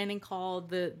 understanding call,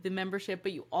 the membership,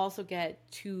 but you also get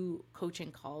 2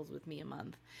 coaching calls with me a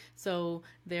month. So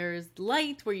there's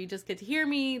light, where you just get to hear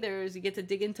me. You get to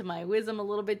dig into my wisdom a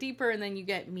little bit deeper, and then you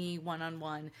get me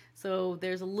one-on-one. So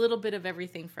there's a little bit of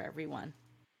everything for everyone.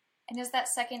 And is that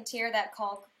second tier, that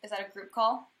call, is that a group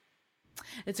call?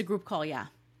 It's a group call, yeah.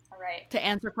 Right. To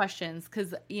answer questions,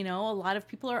 because a lot of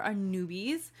people are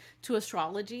newbies to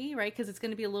astrology, right? Because it's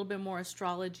going to be a little bit more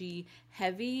astrology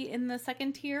heavy in the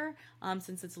second tier,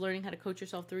 since it's learning how to coach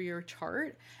yourself through your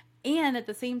chart. And at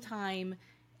the same time,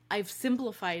 I've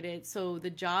simplified it, so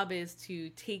the job is to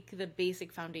take the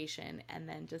basic foundation and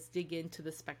then just dig into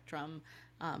the spectrum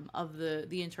of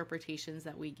the interpretations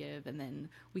that we give, and then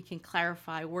we can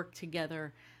clarify, work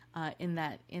together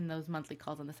in those monthly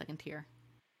calls on the second tier.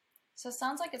 So it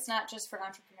sounds like it's not just for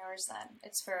entrepreneurs then.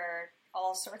 It's for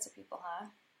all sorts of people, huh?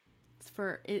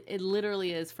 It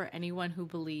literally is for anyone who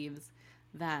believes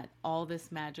that all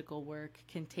this magical work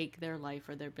can take their life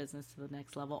or their business to the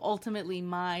next level. Ultimately,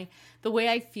 the way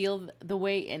I feel,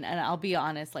 and I'll be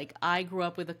honest, like, I grew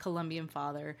up with a Colombian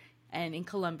father, and in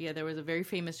Colombia there was a very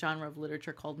famous genre of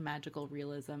literature called magical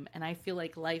realism, and I feel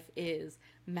like life is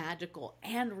magical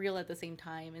and real at the same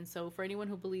time. And so for anyone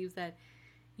who believes that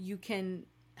you can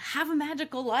have a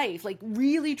magical life, like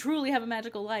really truly have a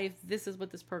magical life, this is what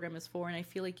this program is for. And I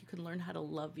feel like you can learn how to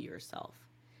love yourself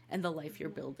and the life you're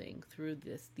building through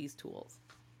these tools.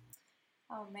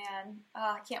 Oh man,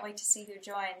 I can't wait to see who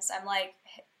joins. I'm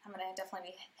gonna definitely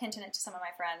be hinting it to some of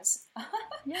my friends.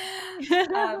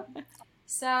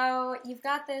 So you've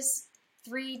got this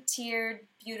 3-tiered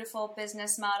beautiful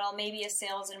business model, maybe a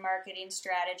sales and marketing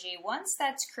strategy. Once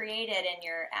that's created and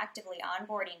you're actively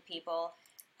onboarding people,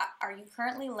 are you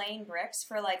currently laying bricks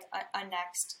for like a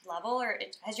next level, or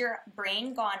has your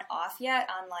brain gone off yet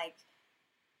on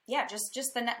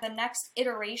just the next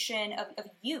iteration of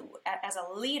you as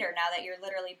a leader, now that you're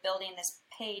literally building this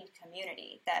paid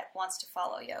community that wants to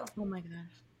follow you? Oh my gosh.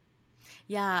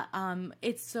 Yeah,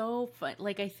 it's so fun.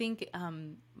 Like, I think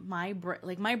my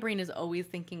brain is always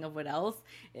thinking of what else,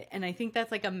 and I think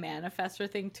that's like a manifestor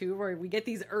thing too, where we get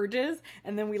these urges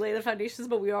and then we lay the foundations,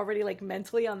 but we're already like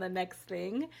mentally on the next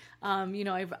thing.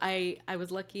 I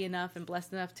was lucky enough and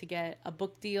blessed enough to get a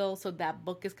book deal, so that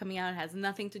book is coming out. It has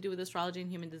nothing to do with astrology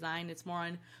and human design. It's more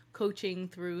on coaching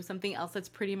through something else that's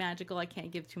pretty magical. I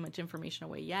can't give too much information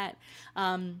away yet.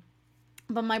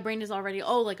 But my brain is already,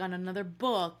 like, on another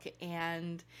book,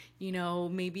 and,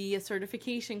 maybe a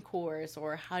certification course,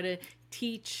 or how to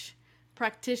teach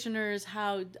practitioners,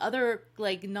 other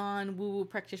like non-woo-woo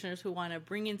practitioners who want to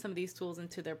bring in some of these tools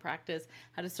into their practice,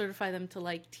 how to certify them to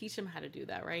like teach them how to do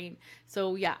that, right?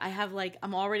 So yeah,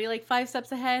 I'm already like 5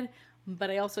 steps ahead, but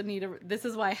I also this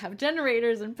is why I have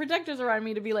generators and projectors around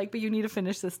me to be like, but you need to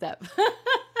finish this step.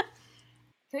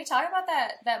 Can we talk about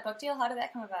that book deal? How did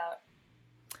that come about?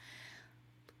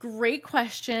 Great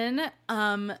question.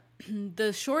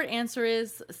 The short answer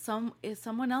is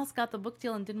someone else got the book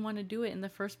deal and didn't want to do it, and the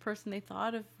first person they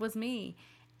thought of was me.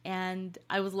 And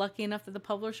I was lucky enough that the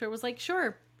publisher was like,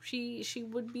 sure, she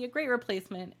would be a great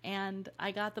replacement. And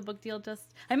I got the book deal.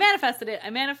 I manifested it. I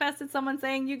manifested someone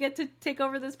saying, you get to take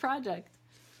over this project.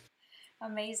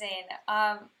 Amazing.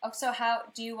 So how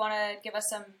do you want to give us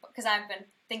some, because I've been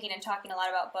thinking and talking a lot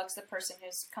about books. The person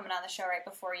who's coming on the show right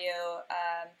before you,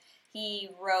 he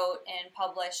wrote and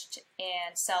published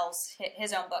and sells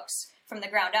his own books from the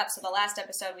ground up. So the last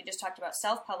episode we just talked about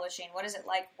self-publishing. What is it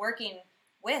like working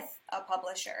with a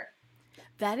publisher?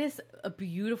 That is a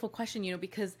beautiful question,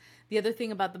 because the other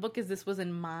thing about the book is this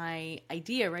wasn't my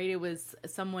idea, right? It was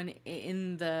someone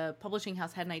in the publishing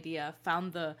house had an idea,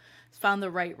 found the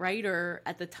right writer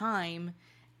at the time.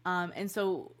 And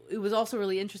so it was also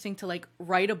really interesting to like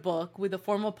write a book with a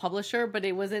formal publisher, but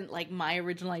it wasn't like my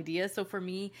original idea. So for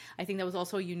me, I think that was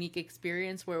also a unique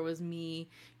experience where it was me,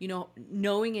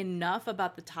 knowing enough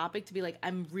about the topic to be like,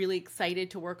 I'm really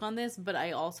excited to work on this, but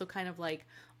I also kind of like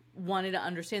wanted to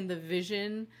understand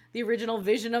the original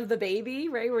vision of the baby,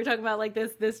 right? We're talking about like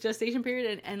this gestation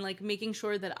period and like making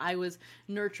sure that I was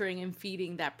nurturing and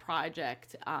feeding that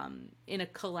project in a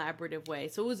collaborative way.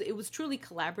 So it was truly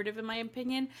collaborative in my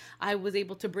opinion. I was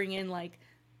able to bring in like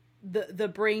the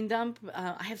brain dump.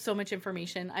 I have so much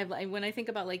information. When I think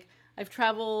about like I've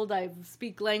traveled, I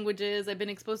speak languages, I've been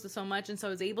exposed to so much, and so I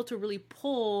was able to really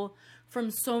pull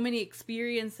from so many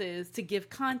experiences to give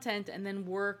content and then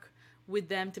work with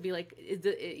them to be like,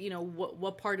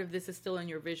 what part of this is still in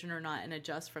your vision or not, and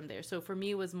adjust from there. So for me,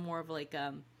 it was more of like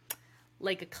a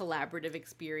collaborative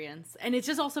experience, and it's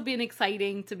just also been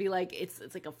exciting to be like, it's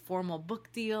like a formal book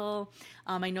deal.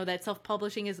 I know that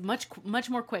self-publishing is much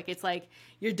more quick. It's like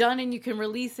you're done and you can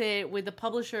release it. With the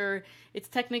publisher, it's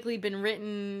technically been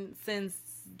written since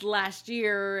last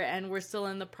year, and we're still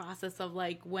in the process of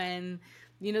like when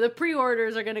the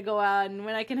pre-orders are going to go out and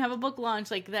when I can have a book launch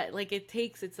like that. Like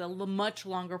it's a much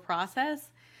longer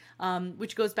process,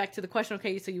 which goes back to the question,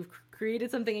 okay, so you've created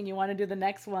something and you want to do the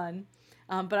next one.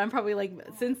 But I'm probably like,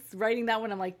 since writing that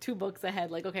one, I'm like 2 books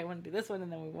ahead. Like, okay, I want to do this one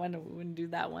and then we want to do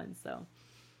that one. So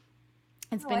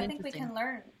it's been interesting. I think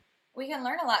we can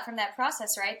learn a lot from that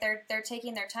process, right? They're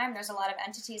taking their time. There's a lot of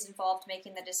entities involved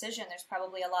making the decision. There's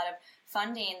probably a lot of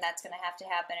funding that's going to have to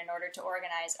happen in order to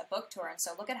organize a book tour. And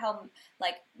so look at how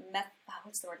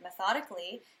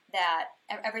methodically that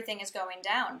everything is going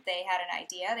down. They had an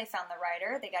idea, they found the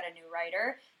writer, they got a new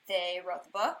writer, they wrote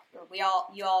the book.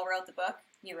 You all wrote the book.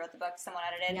 You wrote the book, someone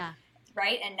edited. Yeah.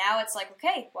 Right? And now it's like,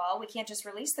 okay, well, we can't just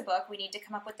release the book. We need to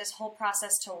come up with this whole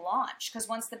process to launch. Because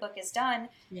once the book is done,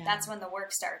 that's when the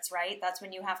work starts, right? That's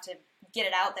when you have to get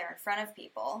it out there in front of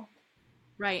people.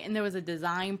 Right. And there was a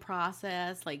design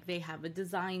process. Like they have a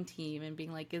design team and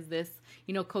being like, is this,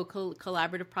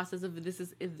 collaborative process of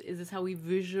is this how we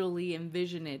visually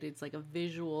envision it? It's like a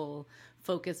visual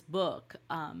focused book.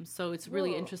 So it's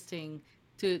really interesting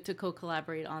to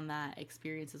co-collaborate on that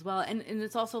experience as well. And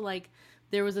it's also like,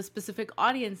 there was a specific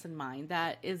audience in mind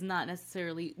that is not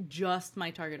necessarily just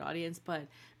my target audience, but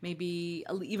maybe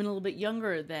even a little bit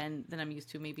younger than I'm used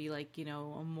to. Maybe like,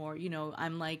 a more,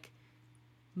 I'm like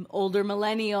older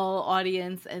millennial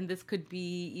audience, and this could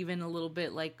be even a little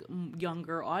bit like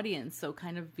younger audience. So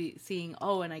kind of seeing,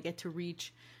 and I get to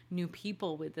reach new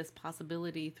people with this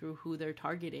possibility through who they're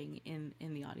targeting in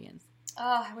the audience.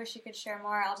 Oh, I wish you could share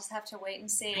more. I'll just have to wait and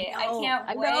see. I can't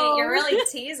wait. You're really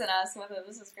teasing us with it.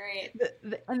 This is great.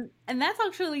 And that's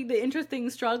actually the interesting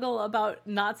struggle about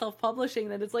not self-publishing,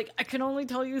 that it's like, I can only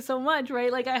tell you so much, right?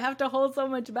 Like I have to hold so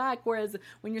much back. Whereas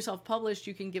when you're self-published,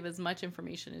 you can give as much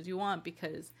information as you want,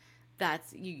 because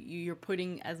that's you're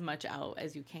putting as much out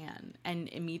as you can, and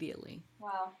immediately.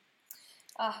 Wow.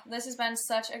 This has been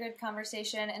such a good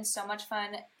conversation and so much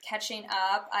fun catching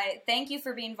up. I thank you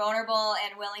for being vulnerable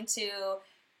and willing to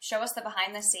show us the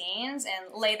behind the scenes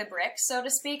and lay the bricks, so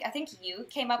to speak. I think you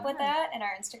came up with that in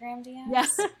our Instagram DMs.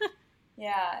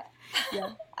 Yeah.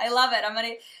 I love it. I'm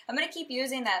gonna keep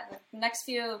using that. The next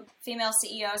few female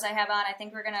CEOs I have on, I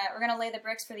think we're gonna lay the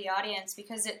bricks for the audience,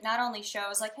 because it not only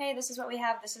shows like, hey, this is what we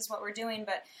have, this is what we're doing,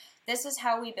 but this is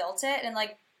how we built it, and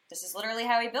like, this is literally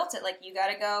how we built it. Like, you got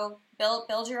to go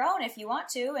build your own if you want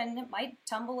to, and it might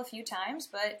tumble a few times,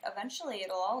 but eventually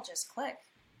it'll all just click.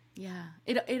 Yeah,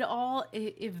 it all.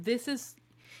 If this is,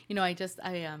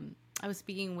 I was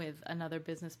speaking with another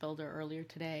business builder earlier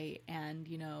today, and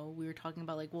we were talking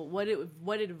about like, well,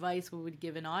 what advice we would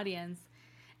give an audience.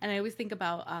 And I always think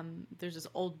about, there's this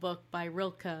old book by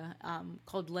Rilke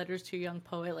called Letters to a Young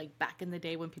Poet, like back in the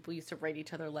day when people used to write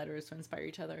each other letters to inspire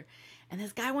each other. And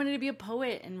this guy wanted to be a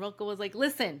poet, and Rilke was like,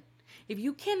 listen, If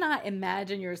you cannot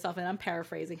imagine yourself, and I'm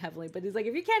paraphrasing heavily, but it's like,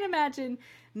 if you can't imagine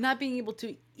not being able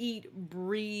to eat,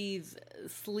 breathe,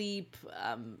 sleep,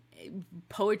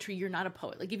 poetry, you're not a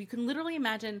poet. Like, if you can literally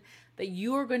imagine that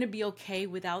you are going to be okay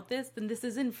without this, then this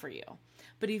isn't for you.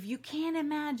 But if you can't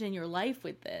imagine your life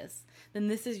with this, then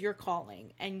this is your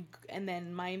calling. And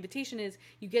then my invitation is,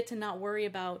 you get to not worry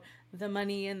about the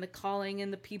money and the calling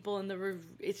and the people and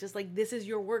it's just like, this is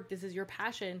your work, this is your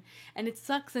passion. And it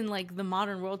sucks in like the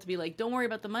modern world to be like, don't worry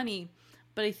about the money.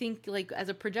 But I think like as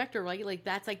a projector, right, like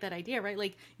that's like that idea, right?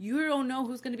 Like, you don't know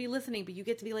who's going to be listening, but you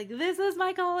get to be like, this is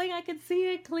my calling, I can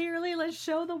see it clearly, let's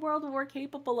show the world what we're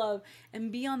capable of,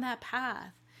 and be on that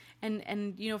path.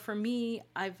 And you know, for me,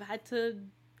 I've had to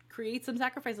create some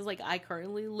sacrifices. Like, I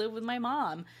currently live with my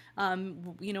mom.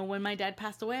 You know, when my dad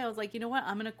passed away, I was like, you know what,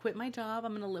 I'm gonna quit my job,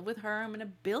 I'm gonna live with her, I'm gonna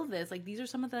build this. Like, these are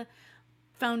some of the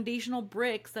foundational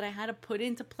bricks that I had to put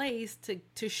into place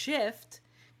to shift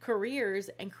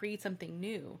careers and create something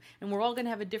new. And we're all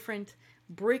gonna have a different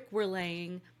brick we're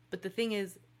laying, but the thing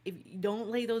is, if you don't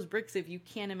lay those bricks, if you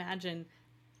can't imagine,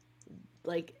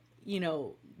 like, you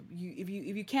know, if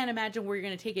you can't imagine where you're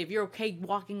going to take it, if you're okay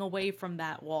walking away from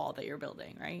that wall that you're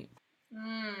building, right?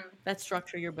 That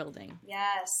structure you're building.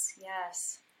 Yes.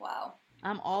 Wow.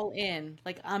 I'm all in.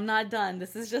 Like, I'm not done.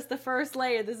 This is just the first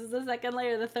layer. This is the second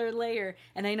layer, the third layer.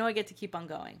 And I know I get to keep on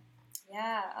going.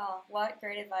 Yeah. Oh, what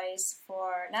great advice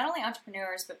for not only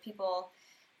entrepreneurs, but people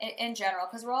in general,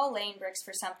 because we're all laying bricks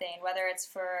for something, whether it's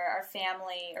for our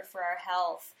family or for our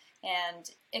health. And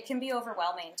it can be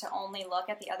overwhelming to only look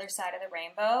at the other side of the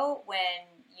rainbow when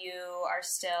you are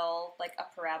still like a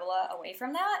parabola away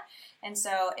from that. And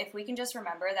so if we can just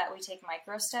remember that we take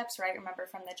micro steps, right? Remember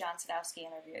from the John Sadowski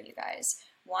interview, you guys,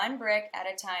 one brick at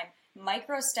a time.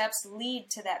 Micro steps lead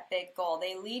to that big goal.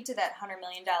 They lead to that $100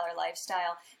 million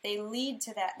lifestyle. They lead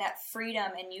to that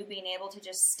freedom and you being able to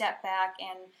just step back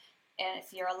and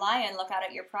if you're a lion, look out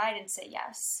at your pride and say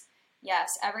yes.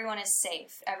 Yes, everyone is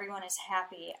safe. Everyone is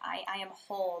happy. I am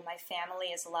whole. My family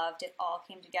is loved. It all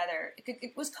came together.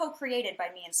 It was co-created by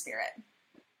me in spirit.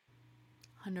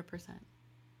 100%.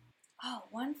 Oh,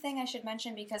 one thing I should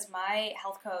mention, because my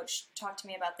health coach talked to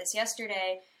me about this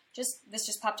yesterday, this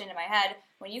just popped into my head.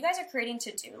 When you guys are creating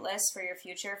to-do lists for your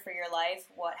future, for your life,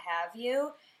 what have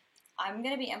you, I'm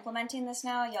going to be implementing this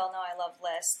now. Y'all know I love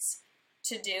lists.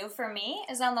 To do for me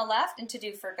is on the left and to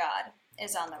do for God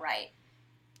is on the right.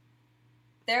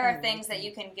 There are things that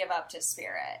you can give up to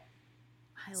spirit.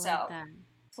 I like that.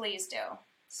 Please do.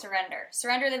 Surrender.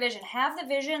 Surrender the vision. Have the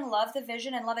vision, love the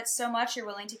vision, and love it so much you're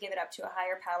willing to give it up to a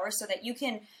higher power so that you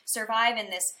can survive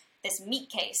in this meat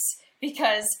case,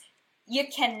 because you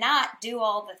cannot do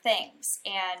all the things.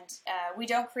 And we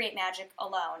don't create magic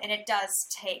alone. And it does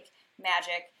take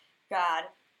magic, God,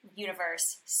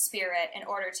 universe, spirit, in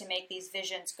order to make these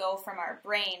visions go from our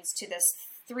brains to this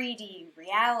 3D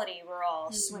reality we're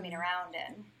all swimming around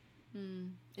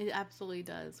in. It absolutely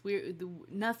does.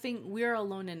 We're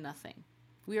alone in nothing.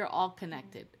 We are all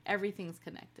connected. Everything's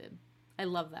connected. I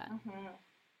love that.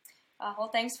 Well,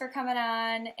 thanks for coming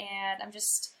on, and I'm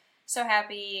just so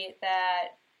happy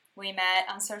that we met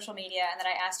on social media and that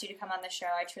I asked you to come on the show.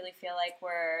 I truly feel like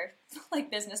we're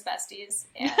like business besties,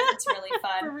 and it's really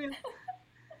fun. For real.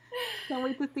 Can't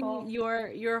wait to see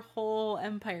your whole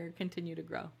empire continue to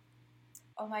grow.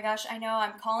 Oh my gosh, I know.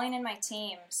 I'm calling in my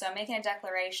team, so I'm making a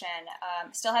declaration.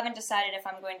 Still haven't decided if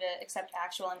I'm going to accept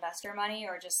actual investor money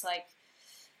or just like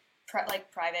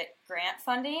private grant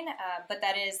funding, but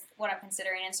that is what I'm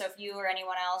considering. And so if you or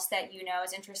anyone else that you know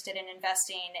is interested in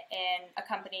investing in a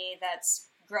company that's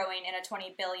growing in a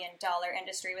 $20 billion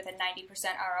industry with a 90%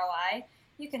 ROI,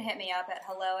 you can hit me up at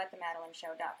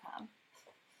hello@themadelineshow.com.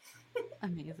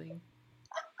 Amazing.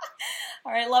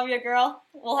 All right, love you, girl.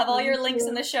 We'll have all your links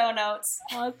in the show notes.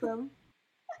 Awesome.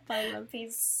 Bye, love.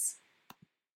 Peace.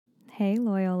 Hey,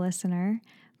 loyal listener.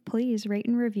 Please rate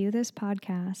and review this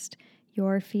podcast.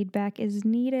 Your feedback is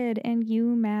needed and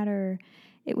you matter.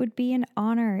 It would be an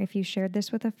honor if you shared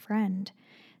this with a friend.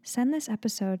 Send this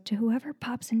episode to whoever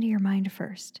pops into your mind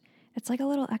first. It's like a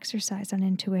little exercise on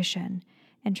intuition.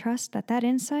 And trust that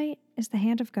insight is the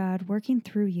hand of God working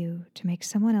through you to make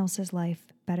someone else's life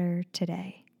better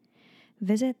today.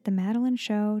 Visit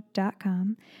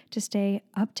themadelineshow.com to stay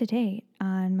up to date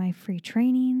on my free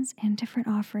trainings and different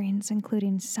offerings,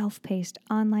 including self-paced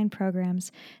online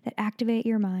programs that activate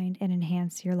your mind and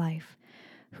enhance your life.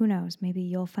 Who knows, maybe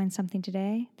you'll find something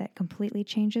today that completely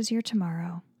changes your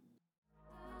tomorrow.